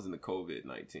 19 pounds in the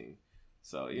COVID-19.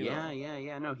 So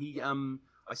yeah. No, he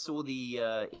I saw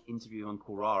the interview on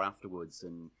Quora afterwards,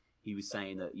 and he was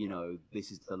saying that,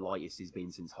 this is the lightest he's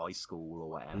been since high school or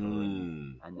whatever.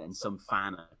 And then some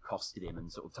fan accosted him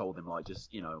and sort of told him,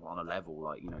 just, on a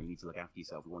level, you need to look after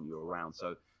yourself. We want you around.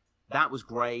 So that was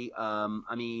great.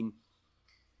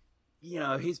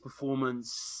 His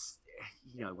performance,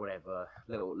 whatever,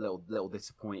 little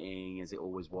disappointing as it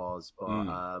always was. But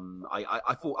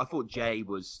I thought Jay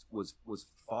was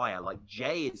fire. Like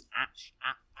Jay is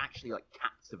actually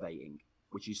captivating,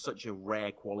 which is such a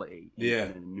rare quality in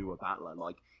a newer battler.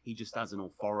 Like he just has an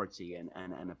authority and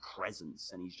a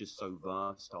presence, and he's just so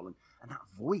versatile, and that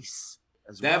voice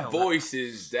as well. That voice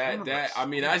is that. I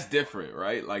mean, that's different,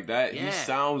 right? Like that. Yeah.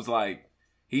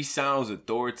 He sounds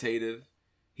authoritative.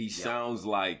 He sounds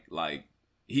like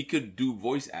he could do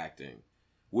voice acting,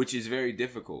 which is very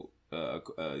difficult.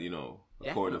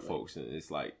 According to folks, and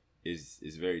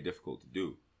it's very difficult to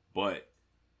do, but.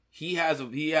 He has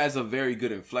a very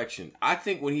good inflection. I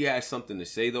think when he has something to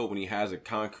say though, when he has a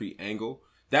concrete angle,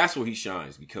 that's where he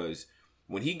shines, because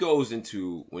when he does the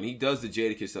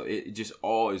Jadakiss stuff, it just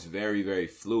all is very, very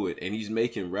fluid, and he's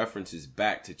making references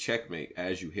back to Checkmate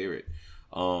as you hear it.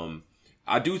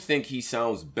 I do think he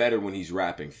sounds better when he's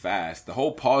rapping fast. The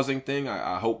whole pausing thing,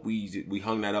 I hope we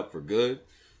hung that up for good,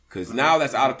 because now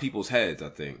that's out of people's heads. I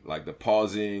think the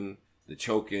pausing, the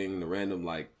choking, the random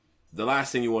the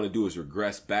last thing you want to do is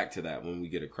regress back to that when we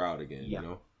get a crowd again,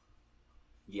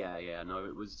 Yeah, no,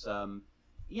 it was,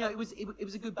 it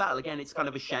was a good battle. Again, it's kind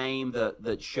of a shame that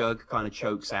Suge kind of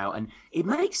chokes out, and it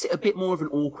makes it a bit more of an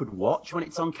awkward watch when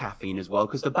it's on Caffeine as well,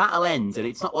 because the battle ends, and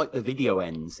it's not like the video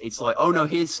ends. It's like, oh no,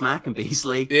 here's Smack and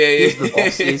Beasley. Here's the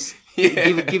bosses.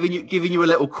 Giving you a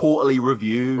little quarterly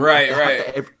review.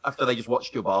 Right. After they just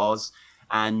watched your bars.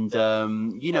 And,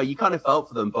 you kind of felt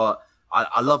for them, but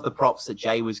I love the props that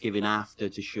Jay was giving after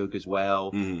to Suge as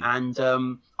well. And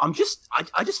I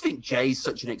just think Jay's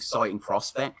such an exciting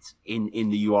prospect in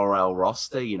the URL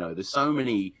roster. You know, there's so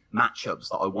many matchups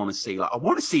that I want to see. Like, I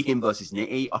want to see him versus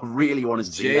Nitty. I really want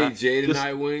to see that. Jay the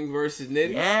Nightwing versus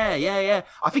Nitty? Yeah.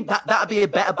 I think that'd be a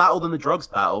better battle than the Drugs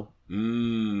battle.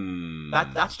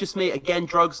 That's just me. Again,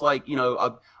 Drugs, like, you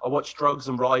know, I watched Drugs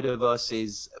and Ryder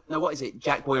versus, no, what is it?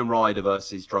 Jackboy and Ryder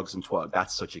versus Drugs and Twerk.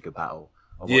 That's such a good battle.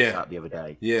 I watched that the other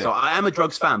day. Yeah. So I am a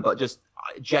Drugs fan, but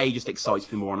Jay just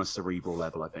excites me more on a cerebral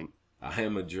level, I think. I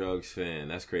am a Drugs fan.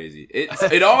 That's crazy.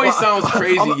 It always sounds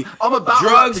crazy. I'm about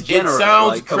Drugs. It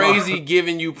sounds crazy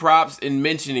giving you props and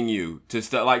mentioning you to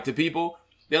stuff like to people.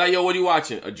 They're like, "Yo, what are you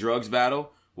watching? A Drugs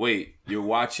battle? Wait, you're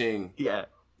watching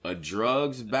a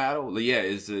Drugs battle? Yeah,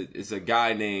 it's a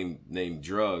guy named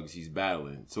Drugs. He's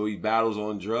battling. So he battles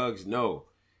on drugs? No,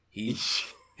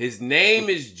 his name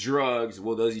is Drugs.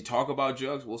 Well, does he talk about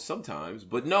drugs? Well, sometimes,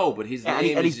 but no. But his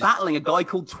name and he's battling a guy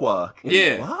called Twerk.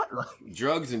 Yeah, what?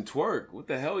 Drugs and Twerk. What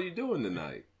the hell are you doing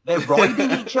tonight? They're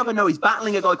riding each other. No, he's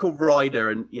battling a guy called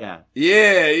Ryder, and yeah.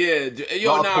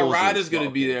 Yo, now Ryder's gonna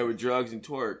be there with Drugs and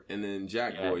Twerk, and then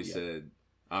Jackboy said,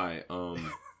 "All right,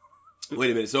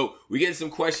 wait a minute." So we getting some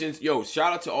questions. Yo,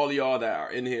 shout out to all of y'all that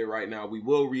are in here right now. We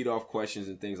will read off questions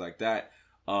and things like that.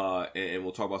 And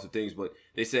we'll talk about some things, but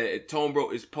they said, Tone Bro,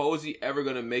 is Posey ever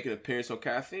going to make an appearance on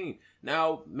Caffeine?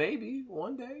 Now, maybe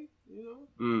one day, you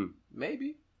know,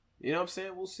 maybe, you know what I'm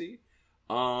saying? We'll see.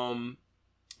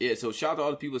 Yeah. So shout out to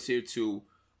all the people that's here too,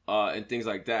 and things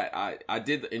like that. I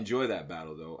did enjoy that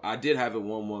battle though. I did have it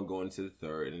 1-1 going into the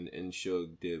third, and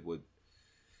Suge did what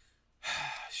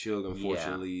Suge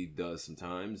unfortunately does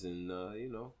sometimes. And,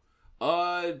 you know,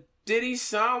 did he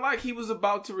sound like he was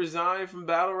about to resign from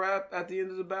battle rap at the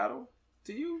end of the battle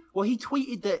to you? Well, he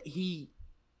tweeted that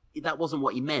that wasn't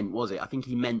what he meant, was it? I think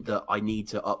he meant that I need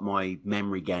to up my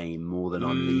memory game more than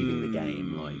I'm leaving the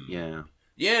game. Like, yeah.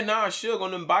 Yeah, nah, Suge, on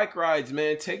them bike rides,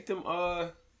 man, take them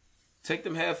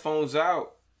headphones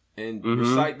out and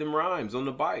recite them rhymes on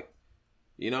the bike.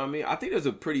 You know what I mean? I think there's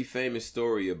a pretty famous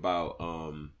story about,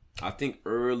 I think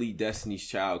early Destiny's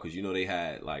Child, because, you know, they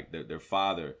had, like, their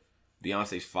father,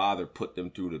 Beyonce's father, put them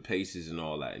through the paces and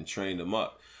all that and trained them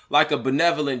up like a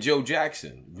benevolent Joe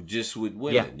Jackson, just with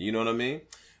women. You know what I mean?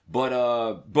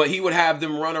 But he would have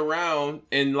them run around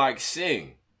and like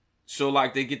sing, so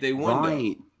like they get their window.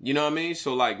 Right. You know what I mean?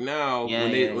 So like now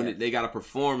when they gotta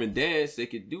perform and dance, they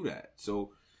could do that.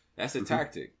 So that's a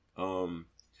tactic. So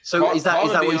is that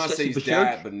what Beyonce's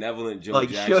dad, benevolent Joe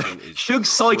Jackson? Suge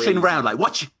cycling around like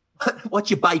what's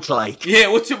your bike like? Yeah,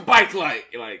 what's your bike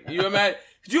like? Like you imagine.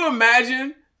 Could you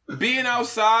imagine being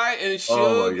outside and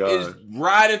Suge is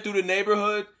riding through the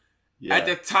neighborhood at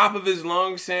the top of his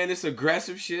lungs saying this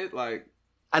aggressive shit? Like,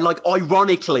 and like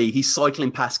ironically, he's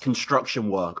cycling past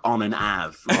construction work on an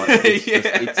Ave. Like,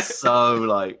 it's so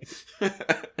like,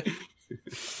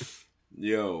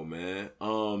 yo, man.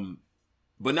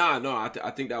 But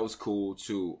I think that was cool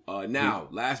too. Now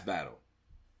last battle,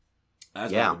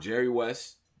 Jerry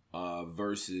West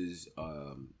versus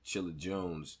Chilla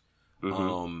Jones.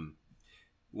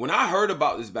 When I heard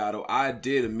about this battle, I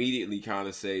did immediately kind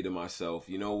of say to myself,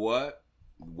 you know what,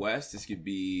 West, this could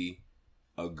be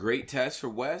a great test for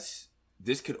West.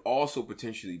 This could also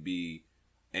potentially be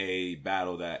a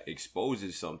battle that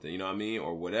exposes something, you know what I mean,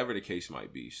 or whatever the case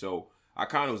might be. So I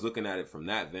kind of was looking at it from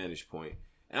that vantage point.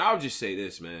 And I'll just say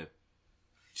this, man.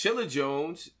 Chilla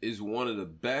Jones is one of the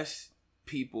best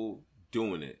people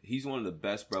doing it. He's one of the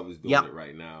best brothers doing it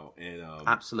right now. And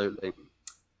absolutely.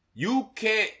 You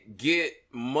can't get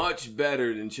much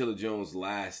better than Chilla Jones'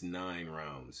 last 9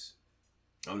 rounds.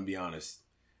 I'm going to be honest.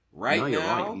 Right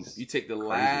now, you take the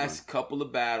last couple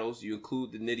of battles, you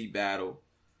include the Nitty battle,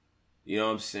 you know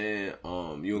what I'm saying?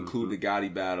 You include the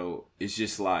Gotti battle. It's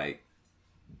just like,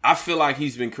 I feel like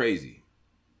he's been crazy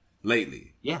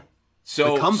lately. Yeah.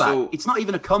 So the comeback, it's not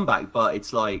even a comeback, but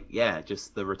it's like,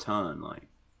 just the return. Like,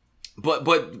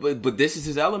 But this is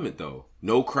his element though.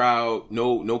 No crowd,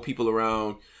 no people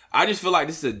around. I just feel like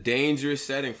this is a dangerous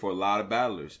setting for a lot of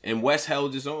battlers. And West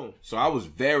held his own. So I was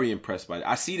very impressed by it.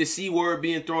 I see the C word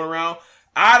being thrown around.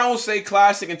 I don't say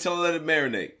classic until I let it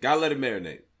marinate. Gotta let it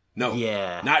marinate. No.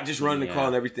 Yeah. Not just running and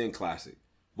calling everything classic.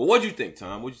 But what'd you think,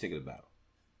 Tom? What'd you think of the battle?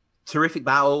 Terrific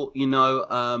battle, you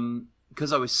know,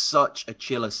 because I was such a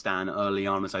Chilla stan early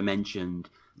on, as I mentioned.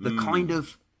 The kind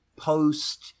of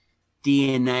post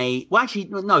DNA. Well, actually,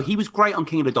 no, he was great on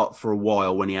King of the Dot for a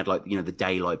while when he had, like, you know, the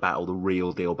Daylight battle, the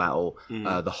Real Deal battle,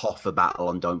 the Hoffa battle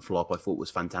on Don't Flop, I thought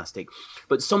was fantastic.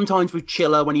 But sometimes with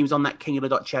Chilla, when he was on that King of the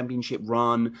Dot championship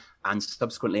run, and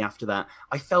subsequently after that,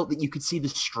 I felt that you could see the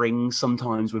strings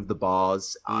sometimes with the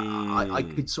bars. I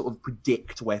could sort of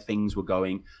predict where things were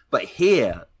going. But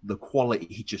here, the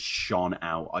quality just shone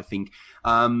out, I think.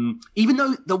 Even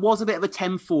though there was a bit of a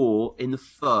 10-4 in the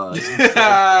first. It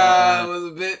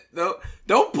was a bit...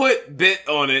 Don't put bit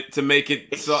on it to make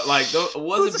it so, like...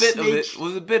 Was a bit of it.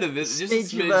 Was a bit of it. Just a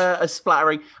smidge. A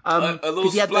splattering. A little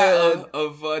splatter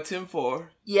of 10-4.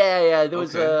 Yeah. There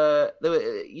was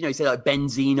you say like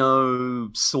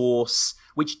Benzino sauce,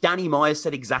 which Danny Myers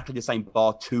said exactly the same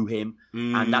bar to him,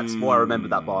 and that's why I remember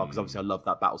that bar, because obviously I love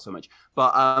that battle so much.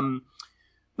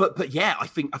 But yeah, I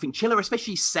think Chiller,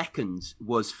 especially second,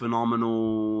 was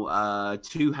phenomenal.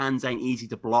 Two hands ain't easy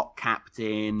to block,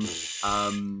 Captain.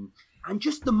 And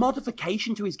just the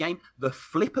modification to his game, the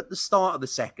flip at the start of the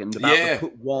second, about to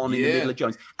put one in the middle of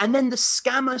Jones, and then the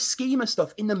schema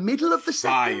stuff in the middle of the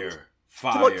second.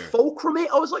 Fire. To like fulcrum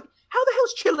it. I was like, how the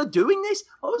hell's Chiller doing this?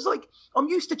 I was like, I'm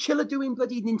used to Chiller doing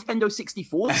bloody Nintendo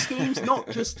 64 schemes,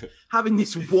 not just having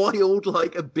this wild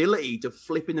like ability to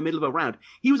flip in the middle of a round.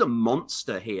 He was a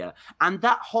monster here. And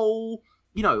that whole,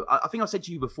 I think I said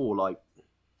to you before, like,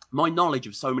 my knowledge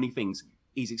of so many things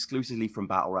is exclusively from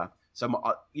battle rap. So,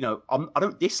 I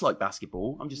don't dislike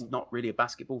basketball. I'm just not really a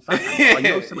basketball fan. I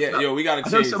know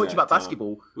so much about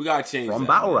basketball. We gotta change from that,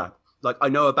 battle man. rap. Like, I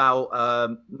know about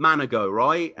Manago,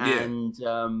 right? And,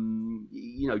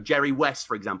 Jerry West,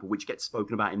 for example, which gets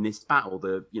spoken about in this battle,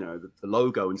 the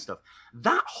logo and stuff.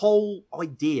 That whole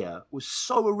idea was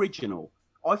so original.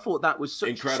 I thought that was so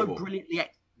brilliantly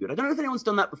executed. I don't know if anyone's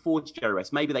done that before to Jerry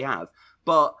West. Maybe they have.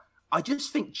 But I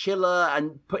just think Chiller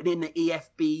and putting in the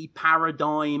EFB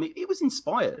paradigm, it was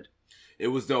inspired. It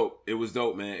was dope. It was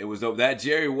dope, man. It was dope. That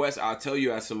Jerry West, I'll tell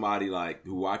you, as somebody like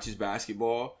who watches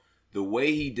basketball, the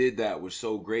way he did that was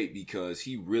so great because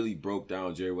he really broke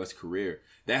down Jerry West's career.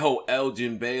 That whole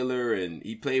Elgin Baylor, and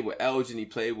he played with Elgin, he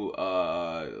played with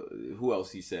who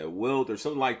else he said? Wilt or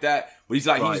something like that. But he's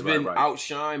like he's been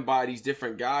outshined by these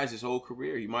different guys his whole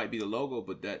career. He might be the logo,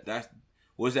 but that's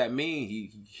what does that mean?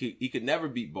 He could never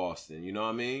beat Boston, you know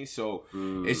what I mean? So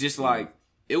it's just like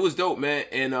it was dope, man.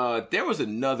 And there was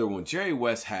another one. Jerry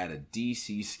West had a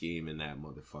DC scheme in that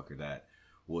motherfucker that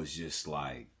was just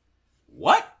like,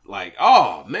 what? Like,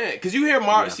 oh man, because you hear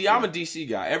Marvel. See, I'm a DC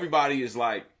guy. Everybody is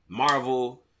like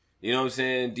Marvel. You know what I'm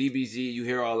saying? DBZ. You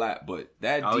hear all that, but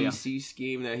that DC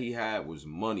scheme that he had was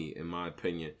money, in my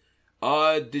opinion.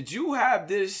 Did you have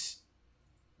this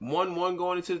 1-1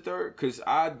 going into the third? Because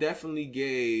I definitely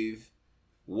gave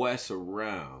Wes a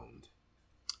round.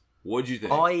 What'd you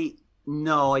think?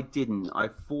 No, I didn't. I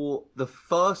thought the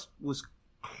first was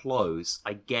close.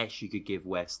 I guess you could give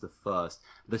Wes the first.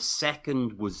 The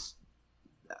second was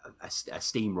a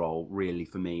steamroll, really,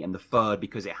 for me. And the third,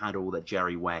 because it had all that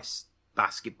Jerry West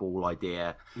basketball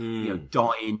idea,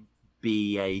 dying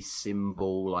BA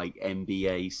symbol, like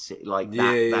NBA, like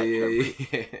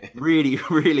that. Really,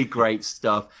 really great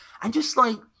stuff. And just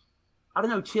like, I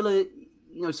don't know, Chiller,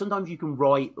 sometimes you can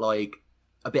write like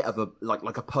a bit of a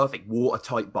like a perfect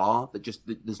watertight bar that just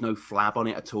there's no flab on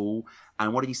it at all.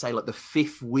 And what did he say? Like the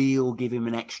fifth wheel, give him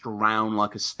an extra round,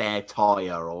 like a spare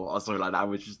tire or something like that. It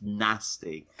was just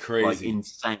nasty, crazy, like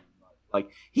insane. Like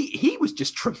he was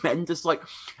just tremendous. Like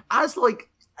as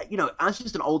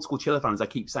just an old school Chiller fan, as I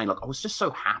keep saying, like I was just so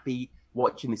happy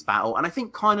watching this battle. And I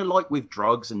think kind of like with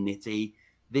Drugs and Nitty,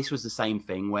 this was the same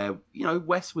thing where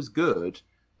Wes was good,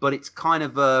 but it's kind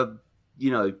of a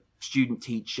student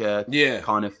teacher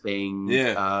kind of thing.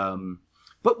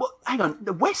 But hang on,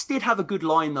 the West did have a good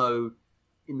line though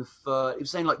in the third. It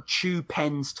was saying like chew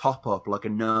Penn's top up like a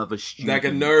nervous student. Like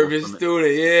a nervous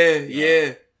student,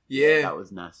 yeah. That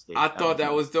was nasty. I thought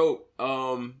that was dope.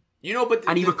 But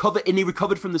he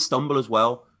recovered from the stumble as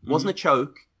well. It wasn't a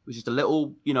choke. It was just a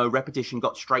little, repetition,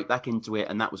 got straight back into it,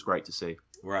 and that was great to see.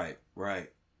 Right.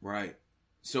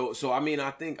 So I mean, I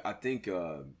think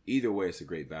either way, it's a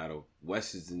great battle.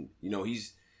 Wes is,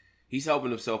 he's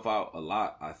helping himself out a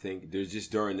lot. I think there's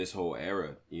just during this whole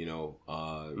era,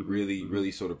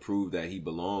 really sort of proved that he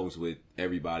belongs with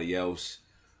everybody else,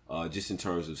 just in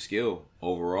terms of skill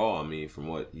overall. I mean, from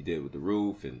what he did with the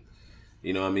Roof and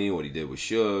what he did with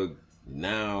Suge.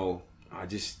 Now I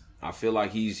feel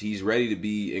like he's ready to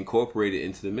be incorporated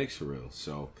into the mix for real.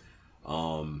 So,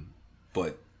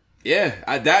 but.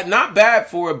 Yeah, that not bad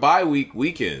for a bye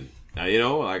weekend.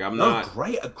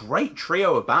 A great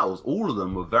trio of battles. All of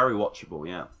them were very watchable.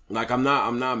 Yeah, like I'm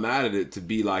not mad at it to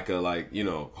be like a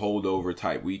holdover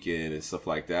type weekend and stuff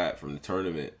like that from the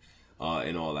tournament,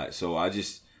 and all that. So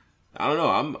I don't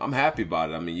know. I'm happy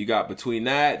about it. I mean, you got between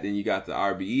that, then you got the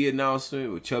RBE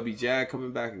announcement with Chubby Jack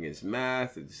coming back against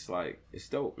Math. It's like, it's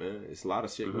dope, man. It's a lot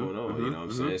of shit going on. You know what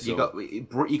I'm saying? So,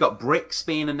 you got Bricks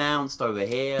being announced over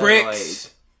here. Bricks.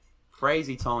 Like,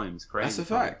 crazy times. That's a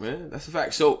fact, man. That's a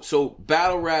fact. So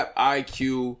Battle Rap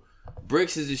IQ,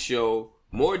 Bricks is a show.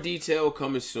 More detail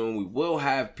coming soon. We will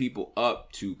have people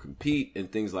up to compete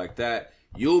and things like that.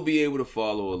 You'll be able to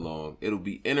follow along. It'll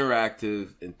be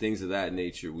interactive and things of that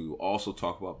nature. We will also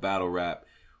talk about battle rap.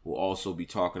 We'll also be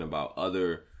talking about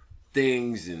other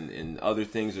things and other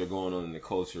things that are going on in the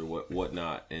culture,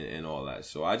 whatnot, and all that.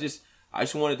 So I just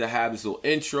wanted to have this little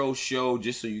intro show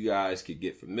just so you guys could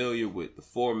get familiar with the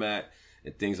format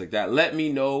and things like that. Let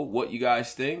me know what you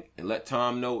guys think and let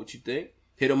Tom know what you think.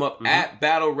 Hit him up at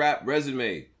Battle Rap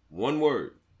Resume. One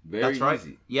word. Very That's right.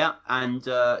 easy. Yeah, and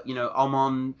I'm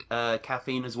on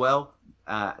Caffeine as well.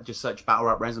 Just search Battle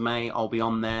Rap Resume. I'll be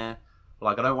on there.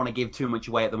 Like, I don't want to give too much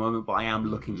away at the moment, but I am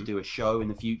looking to do a show in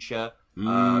the future,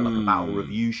 like a battle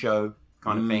review show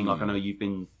kind of thing. Like, I know you've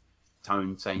been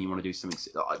saying you want to do something.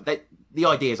 The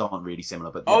ideas aren't really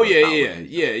similar, but yeah.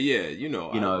 You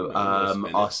know,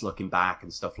 us looking back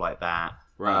and stuff like that.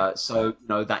 Right. So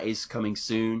that is coming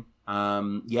soon.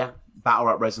 Battle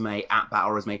Rap Resume at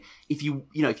Battle Resume. If you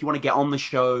want to get on the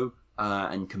show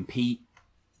and compete,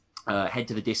 head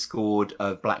to the Discord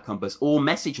of Black Compass or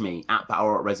message me at Battle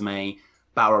Rap Resume,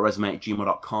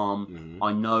 battlerapresume@gmail.com.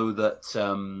 I know that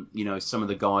some of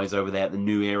the guys over there at the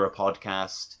New Era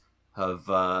podcast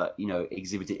have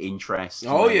exhibited interest.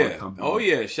 Oh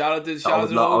yeah! Shout out to the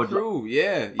whole crew.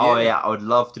 Yeah. I would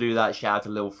love to do that. Shout out to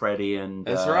Lil Freddie and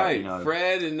that's right,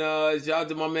 Fred, and shout out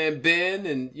to my man Ben,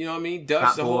 and you know what I mean,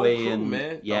 Dutch, the whole crew,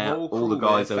 man. Yeah, all the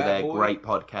guys over there. Great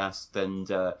podcast,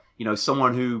 and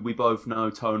someone who we both know,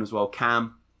 Tone as well,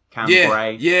 Cam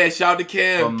Gray. Yeah, shout out to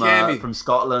Cam, from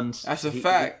Scotland. That's a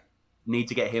fact. Need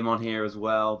to get him on here as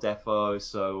well, defo.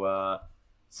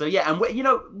 So yeah, and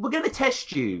we're gonna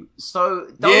test you. So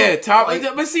Tom.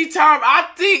 But see, Tom, I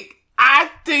think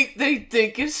they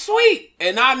think it's sweet,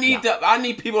 and I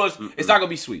need people. It's not gonna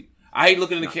be sweet. I hate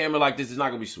looking in the camera like this. It's not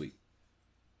gonna be sweet.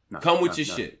 Come with your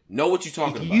shit. Know what you're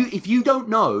talking about. If you don't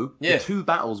know the two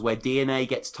battles where DNA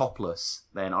gets topless,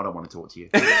 then I don't want to talk to you.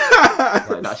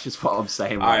 That's just what I'm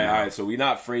saying. All right. So we're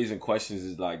not phrasing questions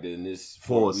as like in this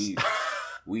pause.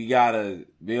 We gotta,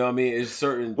 you know what I mean? It's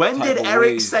certain. When did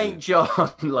Eric St.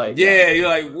 John Yeah, you're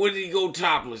like, when did he go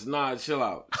topless? Nah, chill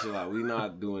out. We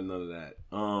not doing none of that.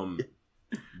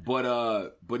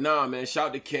 But nah, man. Shout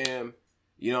out to Cam.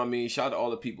 You know what I mean? Shout out to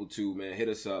all the people too, man. Hit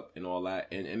us up and all that,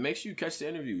 and make sure you catch the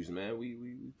interviews, man. We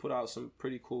put out some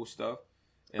pretty cool stuff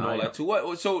and all that too.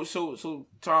 What? So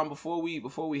Tom, before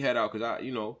we head out, because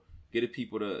get the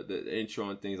people the intro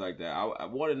and things like that. I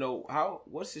want to know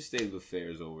what's the state of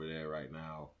affairs over there right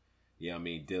now. Yeah, I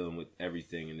mean, dealing with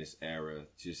everything in this era,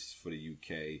 just for the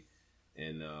UK,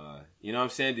 and you know what I'm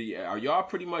saying. Are y'all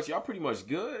pretty much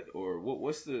good, or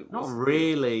what's the? Not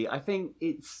really. I think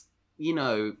it's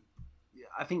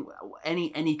I think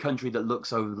any country that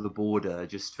looks over the border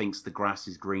just thinks the grass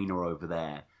is greener over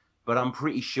there. But I'm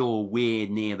pretty sure we're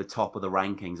near the top of the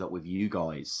rankings up with you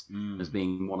guys as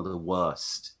being one of the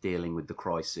worst dealing with the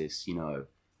crisis,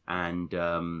 And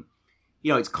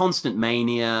it's constant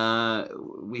mania.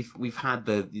 We've had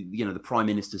the Prime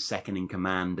Minister's second in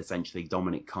command, essentially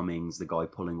Dominic Cummings, the guy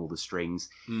pulling all the strings.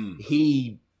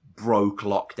 He broke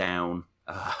lockdown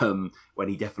when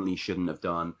he definitely shouldn't have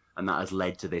done, and that has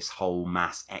led to this whole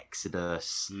mass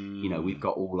exodus. We've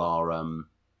got all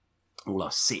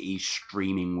our cities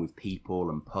streaming with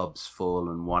people and pubs full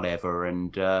and whatever,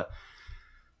 and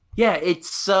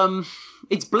it's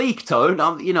bleak, Tone.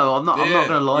 I'm not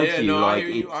gonna lie to you. No, I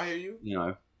hear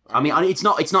you. I mean, it's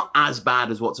not as bad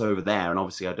as what's over there, and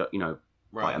obviously I don't.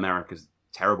 Like America's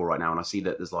terrible right now, and I see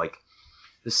that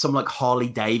there's some Harley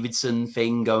Davidson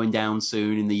thing going down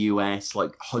soon in the US,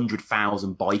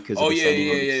 100,000 bikers. Oh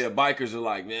yeah. Bikers are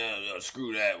like, man,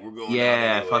 screw that. We're going.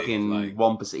 Yeah, fucking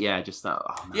 1%. Yeah, just that.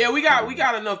 Oh, yeah, we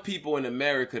got enough people in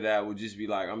America that would just be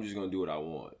like, I'm just gonna do what I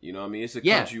want. You know what I mean? It's a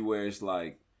country where it's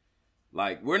like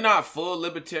we're not full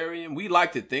libertarian. We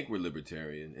like to think we're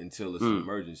libertarian until it's an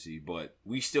emergency, but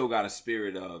we still got a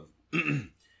spirit of.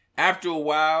 After a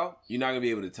while, you're not going to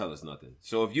be able to tell us nothing.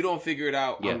 So if you don't figure it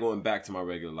out, I'm going back to my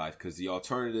regular life because the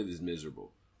alternative is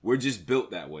miserable. We're just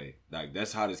built that way.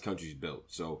 That's how this country's built.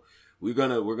 So we're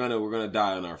gonna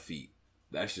die on our feet.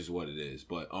 That's just what it is.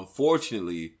 But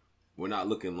unfortunately, we're not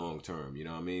looking long term, you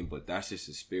know what I mean? But that's just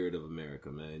the spirit of America,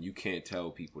 man. You can't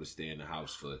tell people to stay in the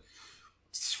house for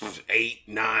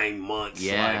 8-9 months.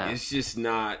 Yeah. It's just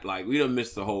not we done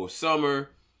missed the whole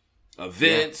summer.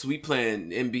 events. We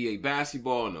playing NBA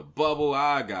basketball in the bubble.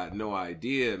 I got no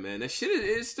idea, man. That shit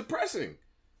is depressing.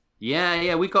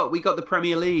 Yeah, we got the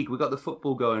Premier League, we got the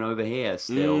football going over here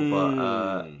still,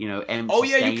 but empty. Oh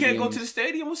yeah, you can't stadiums. go to the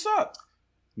stadium. What's up?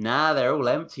 Nah, they're all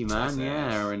empty, man. That's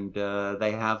ass. And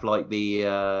they have like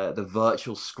the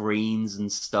virtual screens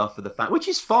and stuff for the fan, which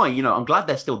is fine. I'm glad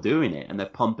they're still doing it and they're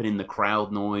pumping in the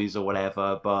crowd noise or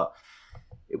whatever. But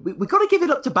we got to give it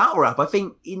up to battle rap. I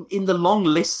think in the long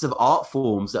lists of art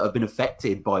forms that have been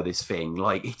affected by this thing,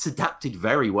 like it's adapted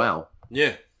very well.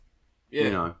 Yeah.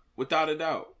 Without a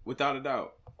doubt.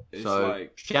 It's so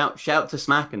like shout to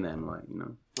Smacking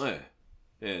them, Yeah,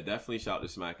 definitely shout to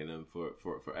Smacking them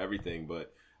for everything.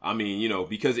 But I mean,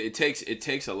 because it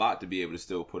takes a lot to be able to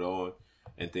still put on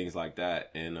and things like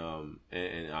that. And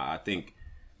I think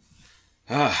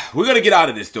we're gonna get out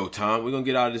of this though, Tom. We're gonna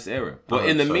get out of this era. But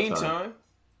in the meantime,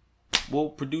 we'll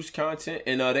produce content.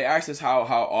 And they asked us how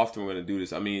often we're gonna do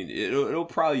this. I mean, it'll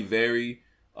probably vary.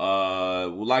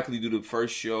 We'll likely do the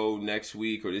first show next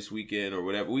week or this weekend or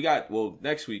whatever.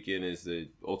 Next weekend is the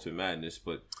Ultimate Madness,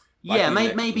 but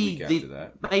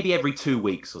maybe every 2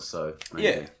 weeks or so.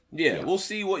 Maybe. Yeah. We'll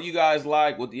see what you guys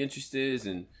like, what the interest is,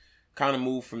 and kind of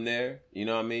move from there. You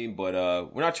know what I mean? But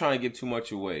we're not trying to give too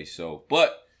much away.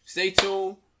 But stay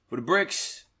tuned for the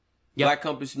Bricks, Black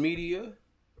Compass Media.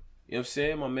 You know what I'm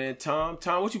saying? My man Tom.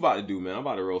 Tom, what you about to do, man? I'm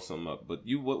about to roll something up. But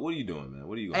what are you doing, man?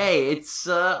 What are you going Hey, it's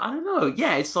I don't know.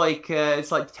 Yeah, it's like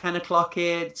 10 o'clock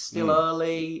here. It's still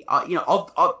early.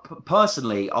 I've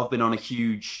personally I've been on a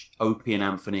huge Opie and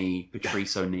Anthony,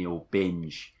 Patrice O'Neal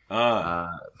binge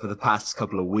for the past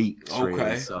couple of weeks. Okay.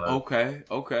 Really. So, okay.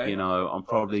 I'm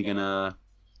probably gonna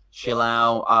chill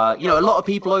out. A lot of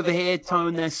people over here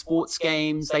tone their sports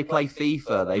games. They play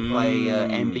FIFA. They play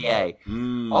NBA.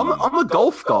 I'm a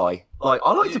golf guy. Like,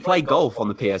 I like to play golf on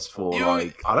the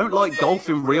PS4. I don't like golf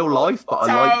in real life, but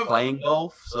I like playing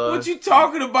golf. So. What you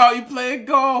talking about? You playing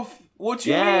golf? What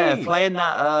you mean? Yeah, playing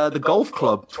that the Golf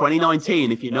Club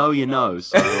 2019. If you know, you know.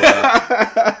 So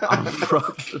I'm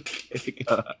probably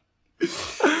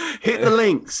hit the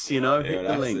links, hit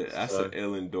the links. That's an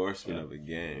ill endorsement of a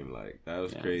game. Like, that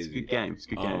was crazy. It's a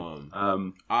good game.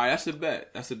 All right, that's a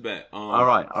bet. All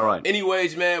right.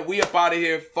 Anyways, man, we up out of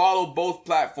here. Follow both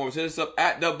platforms. Hit us up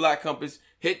at The Black Compass.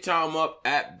 Hit Tom up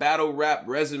at Battle Rap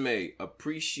Resume.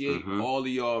 Appreciate all of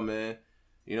y'all, man.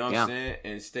 You know what I'm saying?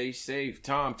 And stay safe.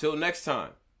 Tom, till next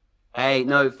time. Hey,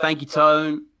 no, thank you,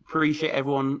 Tone. Appreciate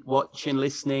everyone watching,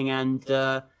 listening, and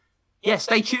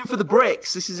stay tuned for the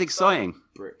Bricks. This is exciting.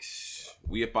 Bricks.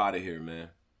 We up out of here, man.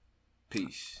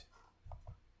 Peace.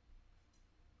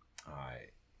 All right.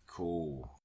 Cool.